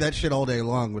can say that shit all day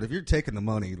long, but if you're taking the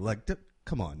money, like,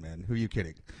 come on, man, who are you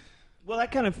kidding? Well,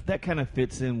 that kind of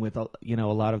fits in with a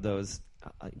lot of those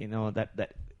that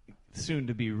soon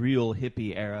to be real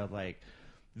hippie era, like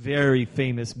very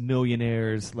famous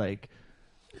millionaires, like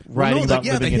writing about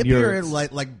the living in hippie Europe. era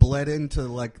like bled into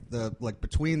like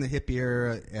between the hippie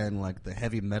era and like the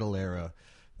heavy metal era.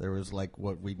 There was like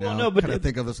what we now kind of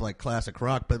think of as like classic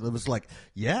rock, but it was like,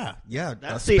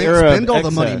 That's the era of spend all the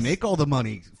money, excess. make all the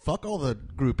money, fuck all the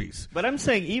groupies. But I'm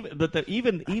saying even the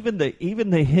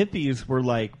hippies were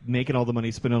like making all the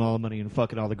money, spending all the money, and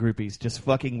fucking all the groupies, just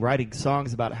fucking writing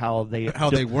songs about how they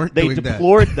weren't they doing that.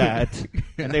 deplored that,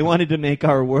 and they wanted to make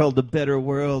our world a better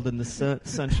world and the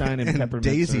sunshine and, And peppermint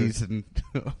daisies and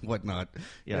whatnot.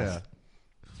 Yes.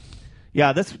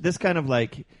 Yeah, this kind of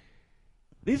like.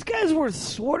 These guys were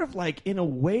sort of like, in a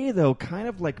way, though, kind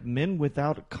of like men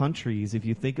without countries. If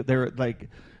you think they're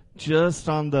like just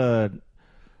on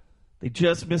they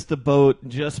just missed the boat,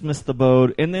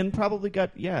 and then probably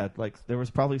got like there was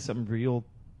probably some real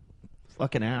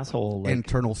fucking asshole. Like,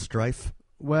 Internal strife.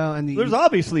 Well, and there's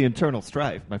obviously internal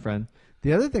strife, my friend.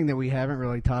 the other thing that we haven't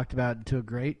really talked about to a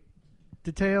great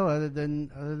detail, other than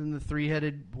the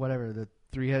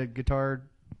three-headed guitar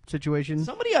situation.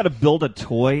 Somebody ought to build a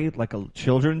toy, like a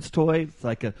children's toy, it's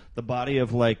like the body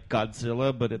of like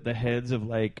Godzilla, but at the heads of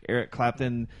like Eric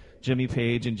Clapton, Jimmy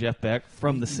Page, and Jeff Beck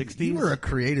from the '60s. You were a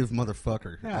creative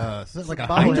motherfucker. Yeah. Is that like a Bobblehead.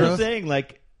 I'm Hydra? just saying,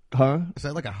 like, huh? Is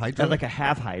that like a Hydra? Like a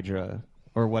half Hydra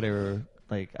or whatever.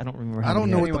 Like, I don't remember. How I don't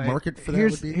many know had. what the market for that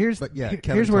here's, would be. Here's, but yeah, here-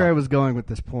 Kevin, here's where talk. I was going with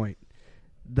this point.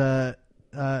 The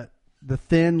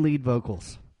thin lead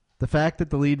vocals. The fact that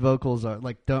the lead vocals are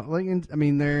like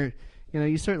they're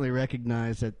you certainly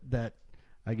recognize that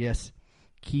I guess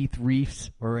Keith Reeves,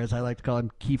 or as I like to call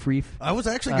him, Keith Reef. I was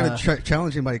actually going to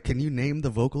challenge him by, can you name the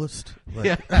vocalist?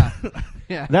 Like,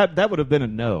 Yeah. That would have been a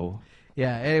no.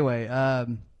 Yeah. Anyway,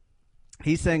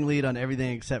 he sang lead on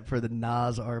everything except for the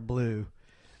Nas Are Blue,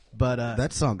 but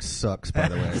that song sucks, by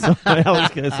the way. I was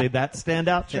going to say that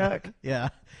standout track. yeah.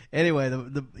 Anyway,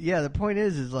 the point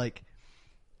is like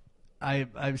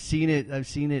I've seen it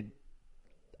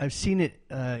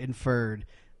inferred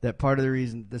that part of the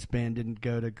reason this band didn't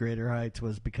go to greater heights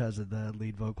was because of the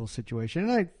lead vocal situation.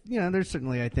 And there's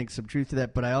certainly, I think, some truth to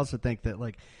that, but I also think that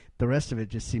like the rest of it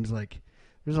just seems like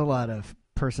there's a lot of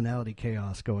personality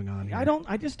chaos going on here.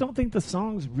 I just don't think the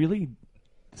songs really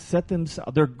set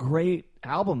themselves. They're great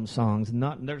album songs.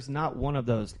 There's not one of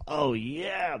those. Oh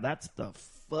yeah, that's the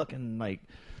fucking like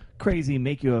crazy,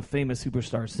 make you a famous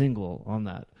superstar single on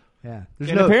that. Yeah.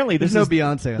 And apparently there's this no is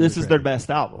Beyonce on this is their record. best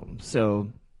album. So,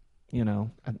 you know,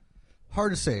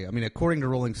 Hard to say. I mean, according to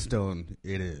Rolling Stone,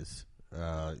 it is.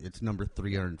 It's number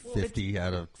 350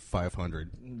 out of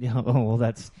 500. yeah. Oh well,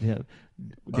 that's damning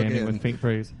Again. with faint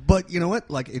praise. But you know what?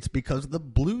 Like, it's because of the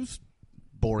blues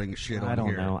boring shit I on don't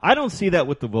here. know. I don't see that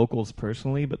with the vocals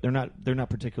personally, but they're not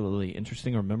particularly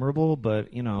interesting or memorable.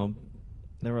 But you know,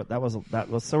 that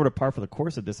was sort of par for the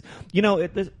course of this. You know,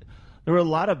 there were a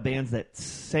lot of bands that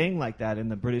sang like that in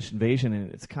the British Invasion,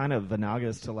 and it's kind of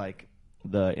analogous to like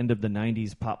the end of the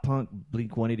 '90s pop punk,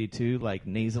 Blink 182, like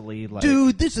nasally. Like,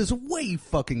 Dude, this is way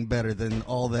fucking better than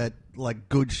all that, like,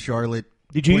 Good Charlotte.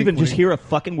 did you even just Blink-182. hear a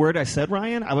fucking word I said,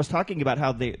 Ryan? I was talking about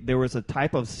how there was a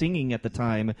type of singing at the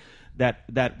time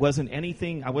that wasn't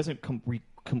anything. I wasn't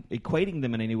equating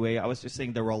them in any way. I was just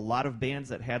saying there were a lot of bands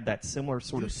that had that similar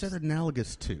sort You of. said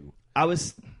analogous to.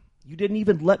 You didn't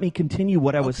even let me continue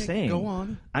what I was Okay, saying. go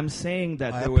on. I'm saying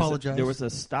that I there apologize. there was a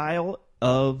style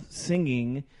of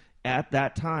singing at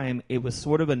that time. It was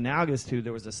sort of analogous to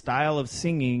there was a style of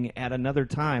singing at another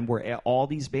time where all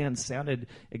these bands sounded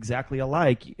exactly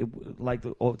alike. Like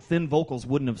the thin vocals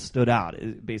wouldn't have stood out.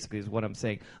 Basically, is what I'm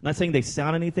saying. I'm not saying they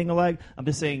sound anything alike. I'm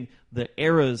just saying the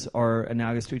eras are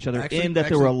analogous to each other. Actually- in that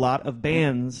there were a lot of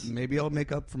bands. Maybe I'll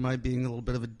make up for my being a little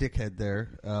bit of a dickhead there.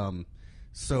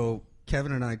 So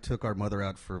Kevin and I took our mother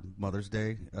out for Mother's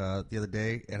Day the other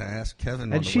day, and I asked Kevin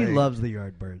on And the she way- loves the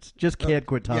Yardbirds. Just can't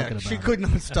quit talking Yeah, about she it. could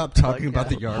not stop talking about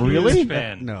the Yardbirds. Really? Huge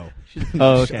fan. No.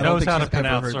 Oh, okay. I don't Knows think how to she's ever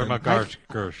pronounce heard them.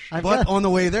 Gersh. I've But got- on the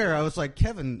way there, I was like,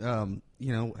 Kevin,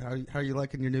 you know, how are you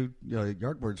liking your new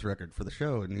Yardbirds record for the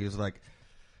show? And he was like,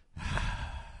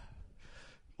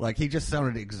 like he just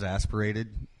sounded exasperated,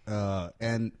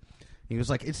 and he was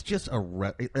like, it's just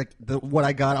what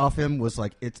I got off him was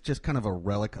like, it's just kind of a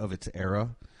relic of its era.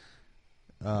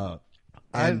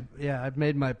 I've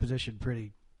made my position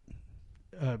pretty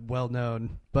well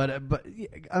known, but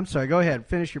I'm sorry. Go ahead,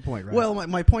 finish your point. Right? Well,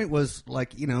 my point was,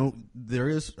 like, you know, there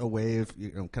is a way of,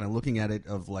 you know, kind of looking at it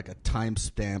of like a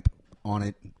timestamp on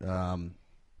it,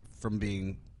 from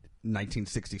being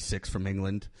 1966 from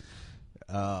England.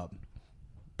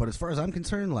 But as far as I'm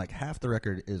concerned, like, half the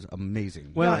record is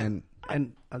amazing. Well, and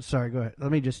and I'm sorry. Go ahead.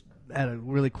 Let me just add a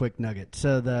really quick nugget.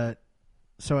 So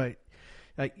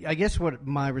I guess what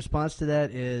my response to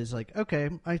that is like, okay,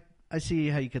 I see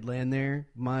how you could land there.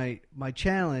 My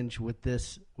challenge with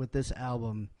this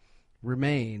album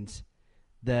remains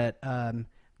that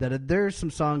there are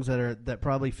some songs that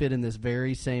probably fit in this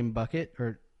very same bucket,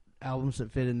 or albums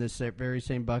that fit in this very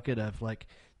same bucket of like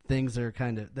things that are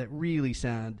that really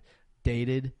sound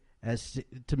dated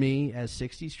to me as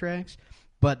 60s tracks,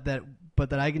 but that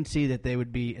I can see that they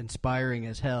would be inspiring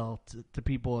as hell to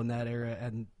people in that era.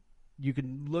 And you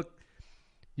can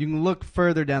look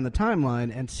further down the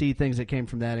timeline and see things that came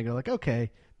from that and go like,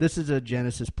 okay, this is a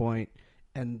genesis point,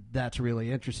 and that's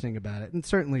really interesting about it. And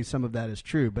certainly some of that is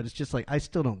true, but it's just like, I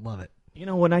still don't love it. You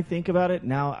know, when I think about it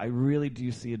now, I really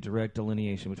do see a direct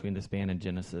delineation between this band and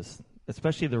Genesis,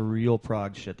 especially the real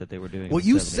prog shit that they were doing. well, in the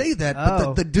you 70s. say that,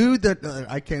 but the dude that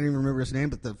I can't even remember his name,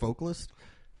 but the vocalist.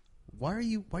 Why are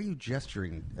you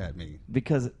gesturing at me?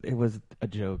 Because it was a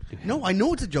joke. No, I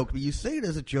know it's a joke, but you say it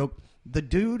as a joke. The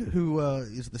dude who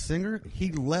is the singer,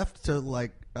 he left to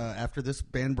like after this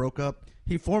band broke up,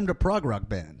 he formed a prog rock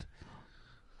band.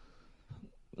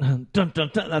 Dun, dun,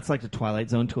 dun. That's like the Twilight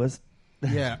Zone twist.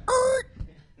 Yeah.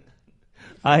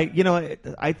 I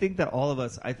think that all of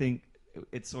us, I think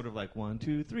it's sort of like 1,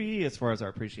 2, 3 as far as our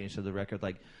appreciation of the record.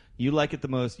 Like, you like it the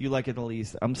most, you like it the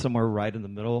least. I'm somewhere right in the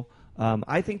middle.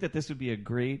 I think that this would be a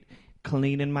great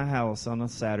clean in my house on a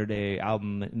Saturday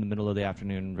album in the middle of the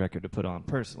afternoon record to put on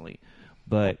personally.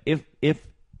 But if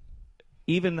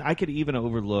even I could even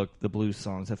overlook the blues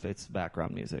songs if it's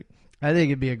background music. I think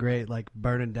it'd be a great, like,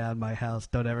 burning down my house,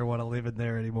 don't ever want to live in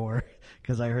there anymore,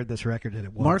 because I heard this record in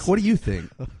it once. Mark, what do you think?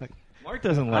 Mark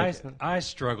doesn't like it. I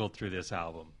struggled through this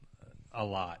album a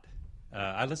lot.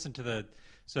 I listened to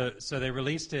so they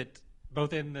released it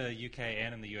both in the UK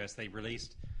and in the US. They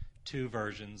released two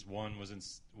versions. One was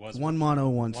One mono,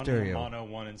 one stereo. One mono,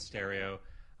 one in stereo.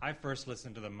 I first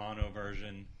listened to the mono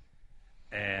version,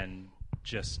 and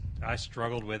I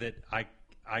struggled with it.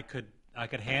 I could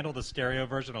handle the stereo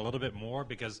version a little bit more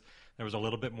because there was a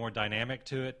little bit more dynamic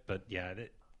to it. But yeah,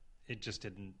 it just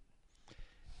didn't.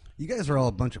 You guys are all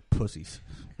a bunch of pussies.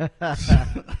 All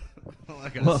I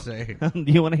gotta say. Do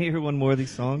you want to hear one more of these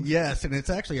songs? Yes, and it's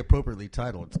actually appropriately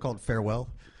titled. It's called Farewell.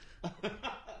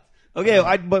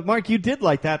 Okay, but Mark, you did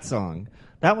like that song.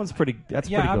 That one's pretty. That's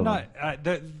Yeah, pretty I'm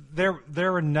good. not.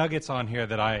 There are nuggets on here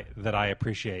that I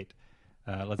appreciate.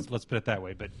 Let's put it that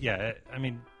way. But yeah, I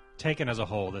mean, taken as a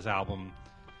whole, this album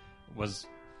was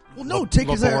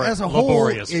taken as a whole,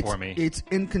 laborious for me. It's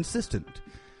inconsistent.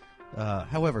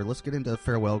 However, let's get into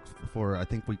Farewell, for I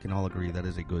think we can all agree that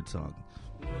is a good song.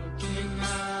 Looking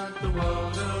at the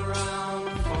world around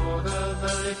for the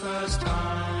very first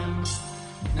time.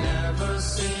 Never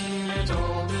seen it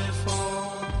all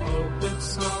before. Hope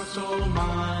it's not all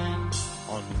mine.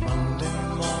 On Monday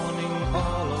morning,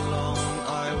 all alone,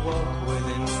 I woke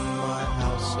within my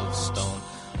house of stone.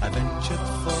 I ventured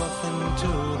forth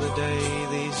into the day.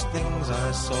 These things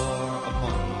I saw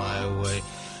upon my way.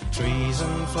 Trees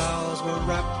and flowers were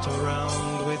wrapped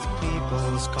around with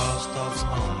people's cast-offs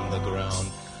on the ground.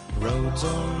 Roads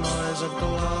all noise of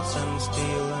glass and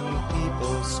steel and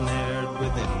people snared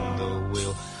within the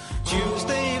wheel.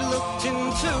 Tuesday looked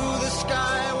into the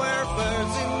sky where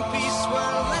birds in peace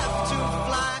were left to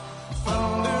fly.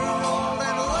 Thunder rolled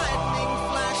and lightning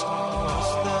flashed across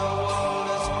the world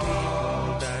as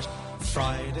people dashed.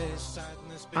 Friday's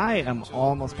sadness. I am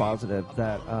almost positive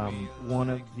that one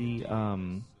of the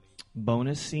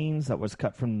bonus scenes that was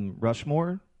cut from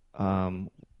Rushmore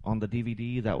on the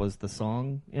DVD, that was the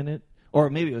song in it. Or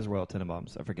maybe it was Royal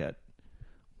Tenenbaums, I forget.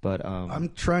 But I'm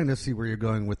trying to see where you're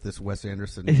going with this Wes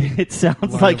Anderson. it sounds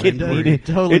line like of it inquiry. needed. It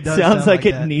totally it does sounds sound like like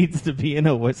it that. needs to be in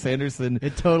a Wes Anderson.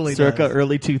 It totally circa does.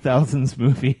 early 2000s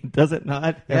movie, does it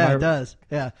not? Yeah, it does.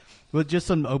 Yeah, with just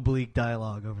some oblique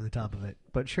dialogue over the top of it.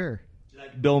 But sure.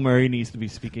 Bill Murray needs to be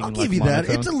speaking. I'll in, give like, you that.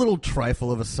 monotone. It's a little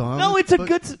trifle of a song. No, it's a but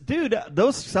good dude.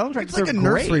 Those soundtracks It's like are a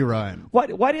nursery great. rhyme.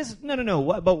 Why does no?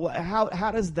 What? But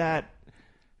how does that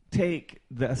take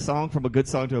the song from a good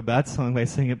song to a bad song by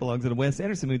saying it belongs in a Wes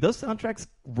Anderson movie? Those soundtracks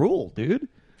rule, dude.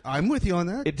 I'm with you on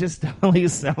that. It just totally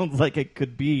sounds like it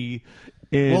could be.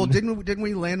 Well, didn't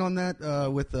we land on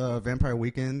that with Vampire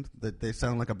Weekend? That they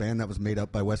sound like a band that was made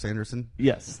up by Wes Anderson,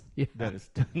 Yes, Yeah. that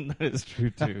is true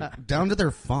too. down to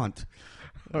their font.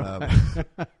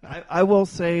 I will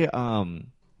say,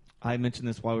 I mentioned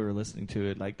this while we were listening to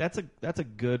it. Like that's a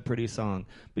good, pretty song.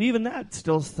 But even that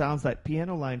still sounds, that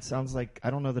piano line sounds like, I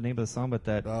don't know the name of the song, but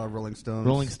that Rolling Stones.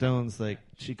 Rolling Stones, like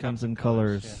She Comes in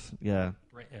Colors. Yeah.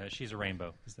 She's a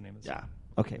Rainbow is the name of the song.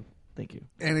 Yeah. Okay. Thank you.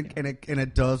 And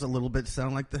it does a little bit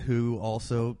sound like the Who.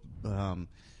 Also,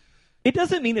 It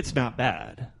doesn't mean it's not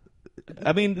bad.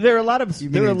 I mean, there are a lot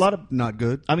of not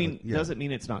good. I mean, but, yeah. doesn't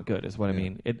mean it's not good, is what I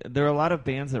mean. There are a lot of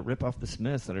bands that rip off the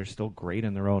Smiths that are still great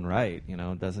in their own right. You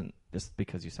know, it doesn't just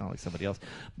because you sound like somebody else.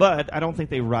 But I don't think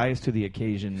they rise to the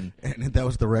occasion. And that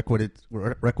was the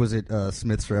requisite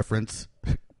Smiths reference.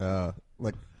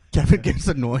 Like Kevin gets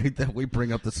annoyed that we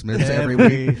bring up the Smiths every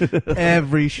week.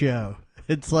 every show.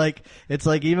 It's like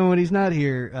even when he's not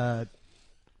here,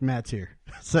 Matt's here.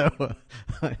 So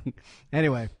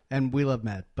anyway, and we love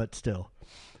Matt, but still,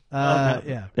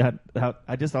 yeah.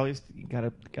 I just always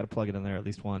gotta plug it in there at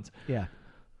least once. Yeah.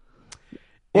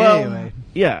 Well, Anyway.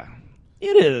 yeah,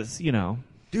 it is. You know,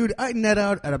 Dude, I net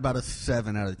out at about a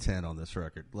 7 out of 10 on this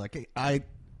record. Like I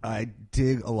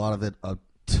dig a lot of it a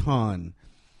ton.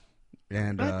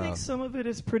 And I think some of it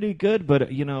is pretty good,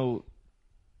 but you know,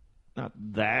 not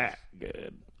that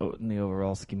good in the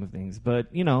overall scheme of things.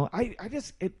 But you know, I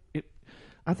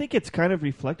think it's kind of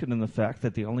reflected in the fact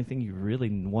that the only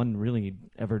thing one really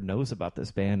ever knows about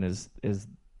this band is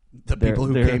the people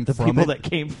who came the from people it. that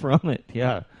came from it.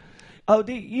 Yeah. Oh,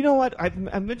 you know what? I've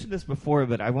mentioned this before,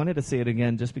 but I wanted to say it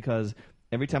again just because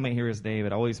every time I hear his name,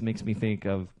 it always makes me think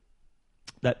of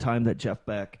that time that Jeff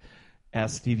Beck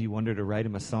asked Stevie Wonder to write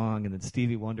him a song, and then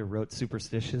Stevie Wonder wrote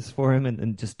Superstitious for him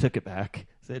and just took it back.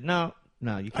 Said, no, you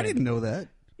can't. I didn't know that.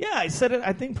 Yeah, I said it.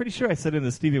 I think pretty sure I said it in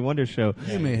the Stevie Wonder show.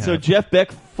 You may So have. Jeff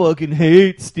Beck fucking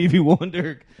hates Stevie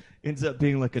Wonder. Ends up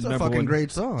being like It's a number fucking one.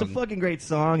 great song. It's a fucking great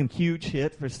song and huge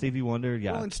hit for Stevie Wonder.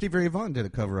 Yeah, Well, and Stevie Ray Vaughan did a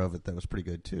cover of it that was pretty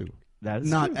good too. that is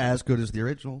Not true. as good as the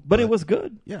original, But it was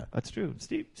good. Yeah. That's true.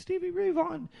 Stevie Ray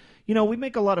Vaughan. You know, we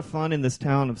make a lot of fun in this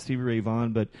town of Stevie Ray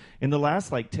Vaughan, but in the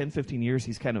last like 10, 15 years,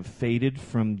 he's kind of faded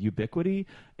from ubiquity.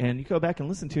 And you go back and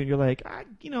listen to it, and you're like,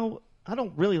 I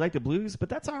don't really like the blues, but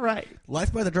that's all right.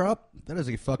 Life by the Drop. That is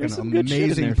a fucking There's some good shit in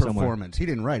amazing there somewhere. performance. He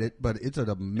didn't write it, but it's an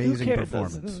amazing Who cares?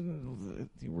 performance.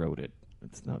 He wrote it.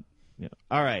 It's not. Yeah.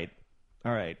 All right.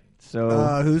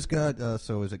 So Who's got?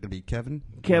 So is it going to be Kevin?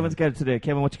 Kevin's got it today.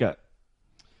 Kevin, what you got?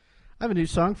 I have a new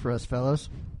song for us, fellas.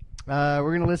 We're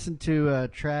going to listen to a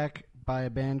track by a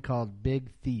band called Big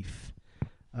Thief,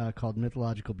 called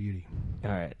Mythological Beauty.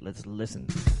 All right, let's listen.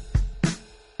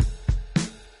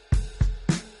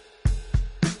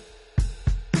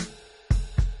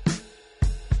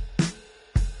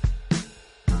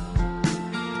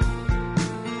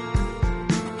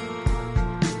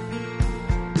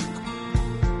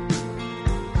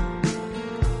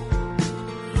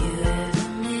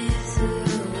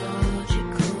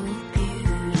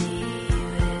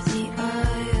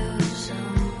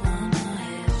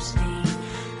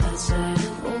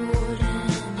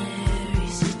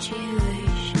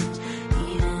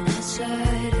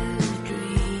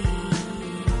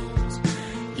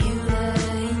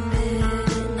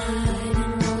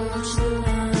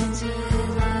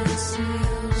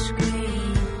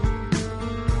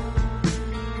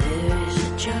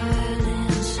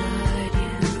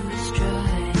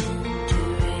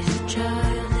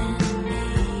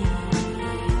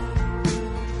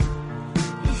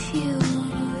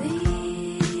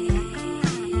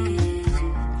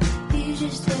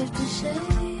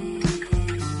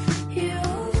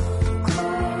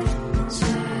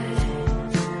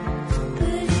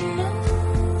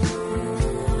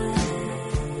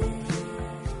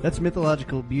 That's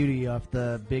Mythological Beauty off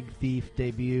the Big Thief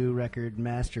debut record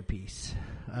Masterpiece.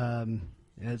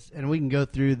 And we can go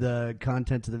through the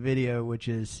contents of the video, which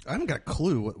is... I haven't got a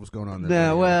clue what was going on there.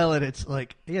 No, well, and it's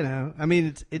like, you know, I mean,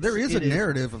 it's there is a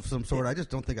narrative of some sort. I just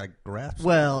don't think I grasp.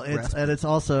 Well, it's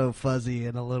also fuzzy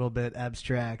and a little bit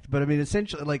abstract. But I mean,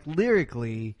 essentially, like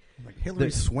lyrically... Like Hillary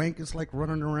Swank is like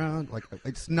running around. Like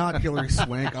it's not Hillary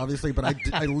Swank, obviously, but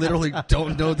I literally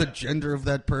don't know the gender of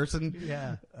that person.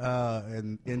 Yeah.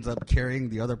 And ends up carrying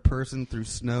the other person through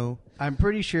snow. I'm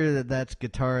pretty sure that that's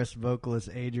guitarist vocalist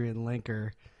Adrian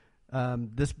Linker.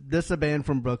 This is a band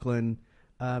from Brooklyn.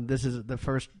 This is the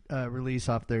first release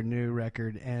off their new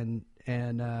record, and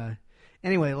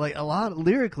anyway, like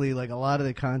lyrically, like a lot of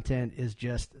the content is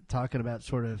just talking about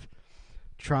sort of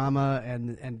trauma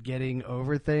and getting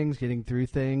over things, getting through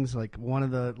things. Like one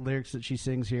of the lyrics that she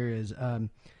sings here is,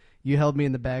 "You held me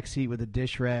in the backseat with a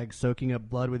dish rag, soaking up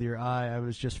blood with your eye. I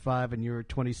was just 5 and you were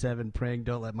 27, praying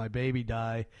don't let my baby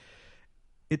die."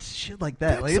 It's shit like that.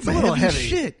 That's like it's a some little heavy heavy.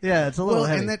 shit. Yeah, it's a little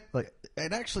heavy. And that, like,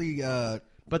 it actually.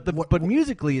 but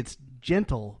musically, it's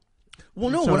gentle.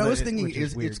 Well, no. So What I that was it- thinking which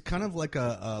is is weird. it's kind of like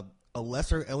a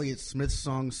lesser Elliott Smith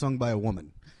song sung by a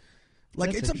woman.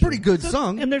 Like That's it's a pretty good So-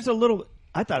 song. And there's a little.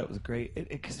 I thought it was great.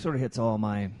 It sort of hits all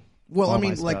my. Well, all I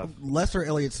my mean, like stuff. lesser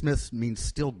Elliott Smith means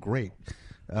still great,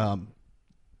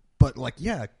 but like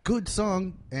yeah, good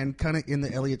song and kind of in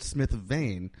the Elliott Smith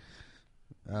vein,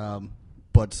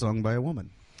 but sung by a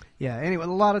woman. Yeah. Anyway, a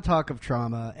lot of talk of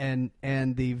trauma and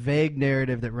the vague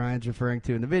narrative that Ryan's referring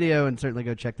to in the video, and certainly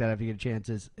go check that out if you get a chance.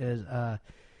 Is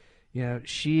you know,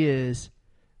 she is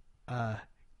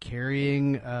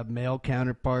carrying a male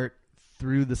counterpart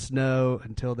through the snow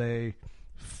until they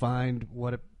find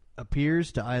what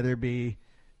appears to either be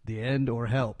the end or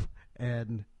help,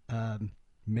 and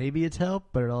maybe it's help,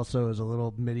 but it also is a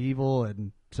little medieval,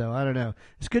 and so I don't know.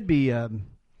 This could be.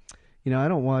 You know, I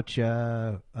don't watch,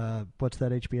 what's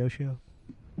that HBO show?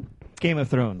 Game of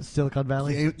Thrones. Silicon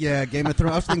Valley? Yeah, Game of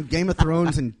Thrones. I was thinking Game of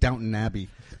Thrones and Downton Abbey.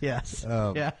 Yes.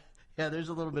 Oh. Yeah. Yeah, there's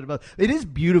a little bit of both. It is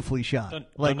beautifully shot. Don't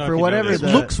Like, know for if you know whatever this, the...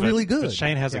 It looks but- really good. but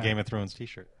Shane has Yeah. a Game of Thrones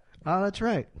T-shirt. Oh, that's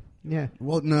right. Yeah.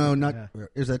 Well, no, not. Yeah.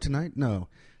 Is that tonight? No.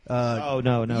 Oh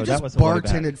no, You that just was a while back.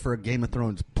 bartended for a Game of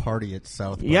Thrones party at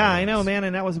South by. Yeah, I know, man,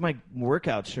 and that was my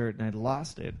workout shirt, and I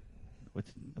lost it. Which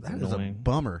That is a annoying.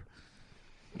 bummer.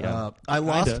 Yeah, I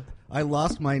lost kinda.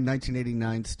 my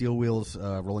 1989 Steel Wheels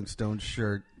Rolling Stones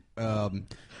shirt. How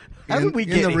did we in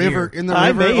get the river? here? In the I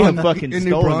river may on have fucking in New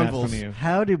stolen that Braunfels. from you.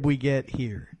 How did we get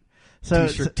here? So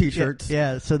T-shirts.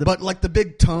 Yeah, so the... But like the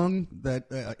big tongue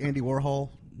that Andy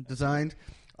Warhol designed,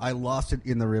 I lost it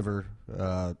in the river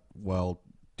while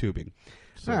tubing.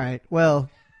 So, All right. Well,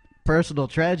 personal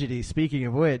tragedy, speaking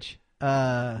of which.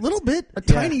 a little bit, a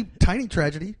Yeah. tiny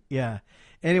tragedy. Yeah.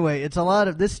 Anyway, it's a lot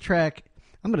of this track.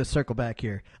 I'm going to circle back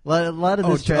here. A lot of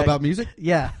Oh, this track about music?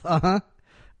 Yeah.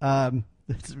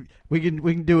 We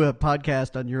can do a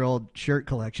podcast on your old shirt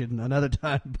collection another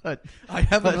time. But I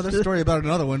have another story about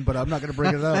another one, but I'm not going to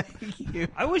bring it up.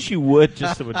 I wish you would,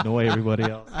 just to annoy everybody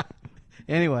else.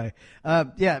 Anyway,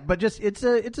 yeah. But just it's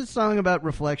a song about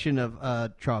reflection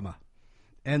of trauma,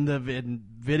 and the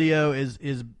video is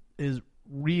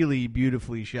really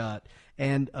beautifully shot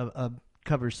and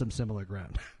covers some similar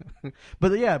ground.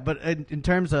 But yeah, but in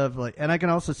terms of like, and I can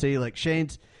also see like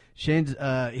Shane's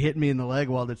hitting me in the leg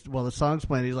while the song's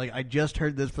playing. He's like, I just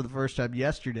heard this for the first time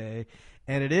yesterday,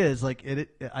 and it is like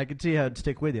I can see how it'd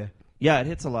stick with you. Yeah, it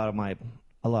hits a lot of my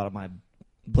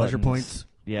Pleasure buttons. points.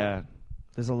 Yeah,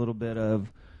 there's a little bit of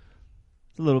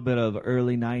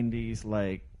early '90s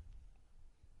like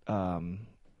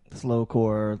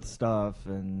slowcore stuff,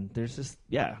 and there's just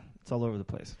it's all over the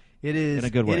place. It is In a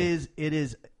good way. It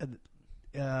is.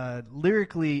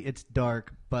 Lyrically, it's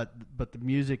dark, but the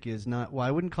music is not. Well, I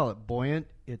wouldn't call it buoyant.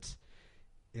 It's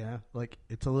like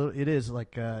it's a little. It is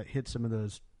like hit some of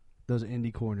those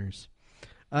indie corners.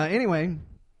 Anyway,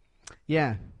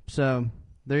 yeah. So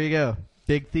there you go.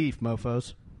 Big Thief,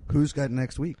 mofo's. Who's got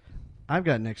next week? I've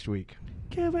got next week.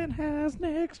 Kevin has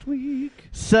next week.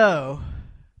 So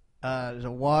to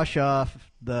wash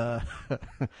off the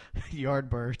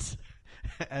Yardbirds,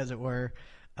 as it were.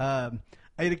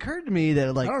 It occurred to me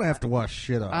that like I don't have to wash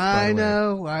shit off. by I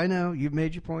the way. know. You've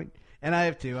made your point, and I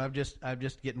have too. I'm just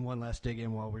getting one last dig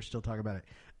in while we're still talking about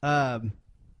it.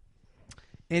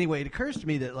 Anyway, it occurs to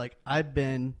me that like I've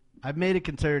made a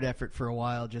concerted effort for a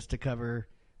while just to cover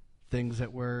things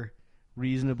that were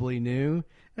reasonably new. And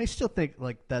I still think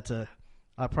like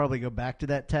I'll probably go back to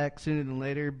that tack sooner than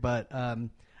later. But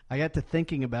I got to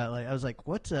thinking about like I was like,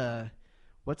 what's a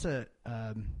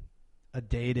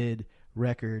dated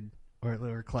record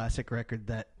or classic record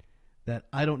that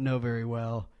I don't know very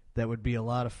well that would be a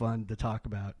lot of fun to talk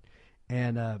about.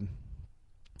 And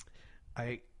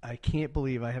I can't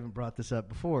believe I haven't brought this up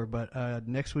before, but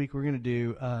next week we're going to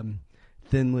do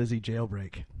Thin Lizzy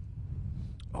Jailbreak.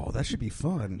 Oh, that should be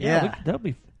fun. Yeah. that'll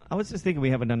be. I was just thinking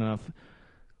we haven't done enough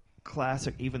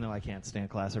classic, even though I can't stand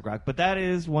classic rock, but that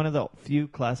is one of the few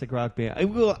classic rock bands.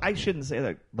 I shouldn't say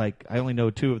that. Like, I only know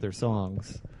 2 of their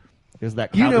songs. There's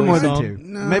that You know cowboy more song. than 2.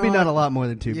 No, Maybe not a lot more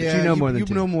than 2, but you know more than 2.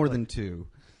 You know more than 2.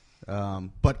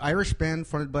 But Irish band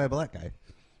fronted by a black guy.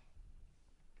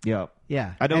 Yeah,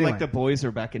 Yeah. I know. Anyway. Like the boys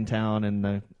are back in town,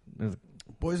 and there's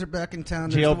Boys are back in town.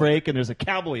 There's Jailbreak, and there's a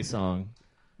cowboy song.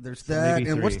 There's So that,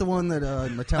 maybe and what's 3. the one that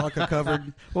Metallica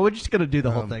covered? Well, we're just going to do the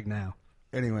whole thing now.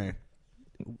 Anyway,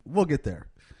 we'll get there.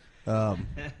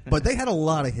 But they had a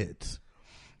lot of hits.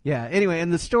 Yeah. Anyway,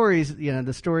 and the stories,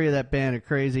 the story of that band are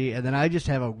crazy, and then I just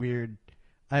have weird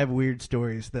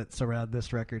stories that surround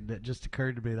this record that just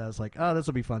occurred to me that I was like, oh, this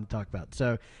will be fun to talk about.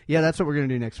 So, yeah, that's what we're going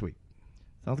to do next week.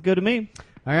 Sounds good to me.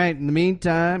 All right. In the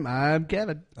meantime, I'm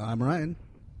Kevin. I'm Ryan.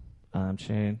 I'm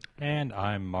Shane. And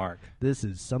I'm Mark. This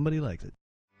is Somebody Likes It.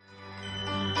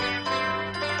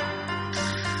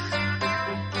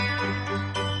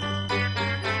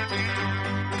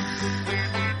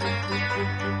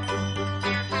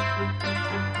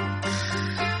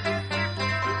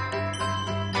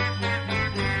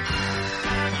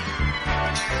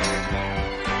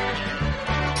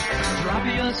 Drop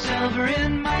your silver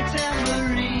in my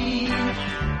tambourine.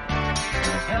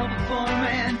 Help a poor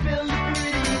man build a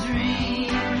pretty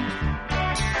dream.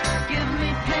 Give me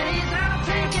pennies, I'll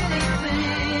take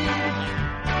anything.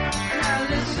 Now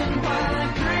listen while I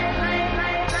play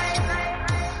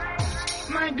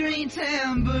my green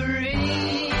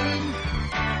tambourine.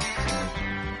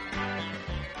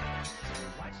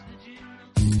 Watch the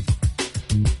jingle.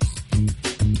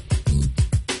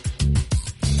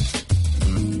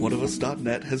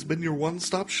 OneOfUs.net has been your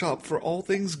one-stop shop for all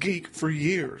things geek for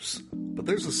years. But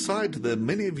there's a side to them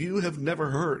many of you have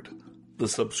never heard. The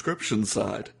subscription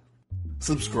side.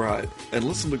 Subscribe and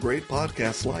listen to great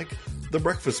podcasts like The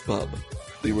Breakfast Pub,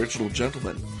 The Original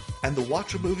Gentleman, and the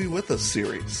Watch a Movie With Us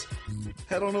series.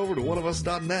 Head on over to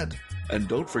OneOfUs.net and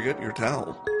don't forget your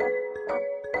towel.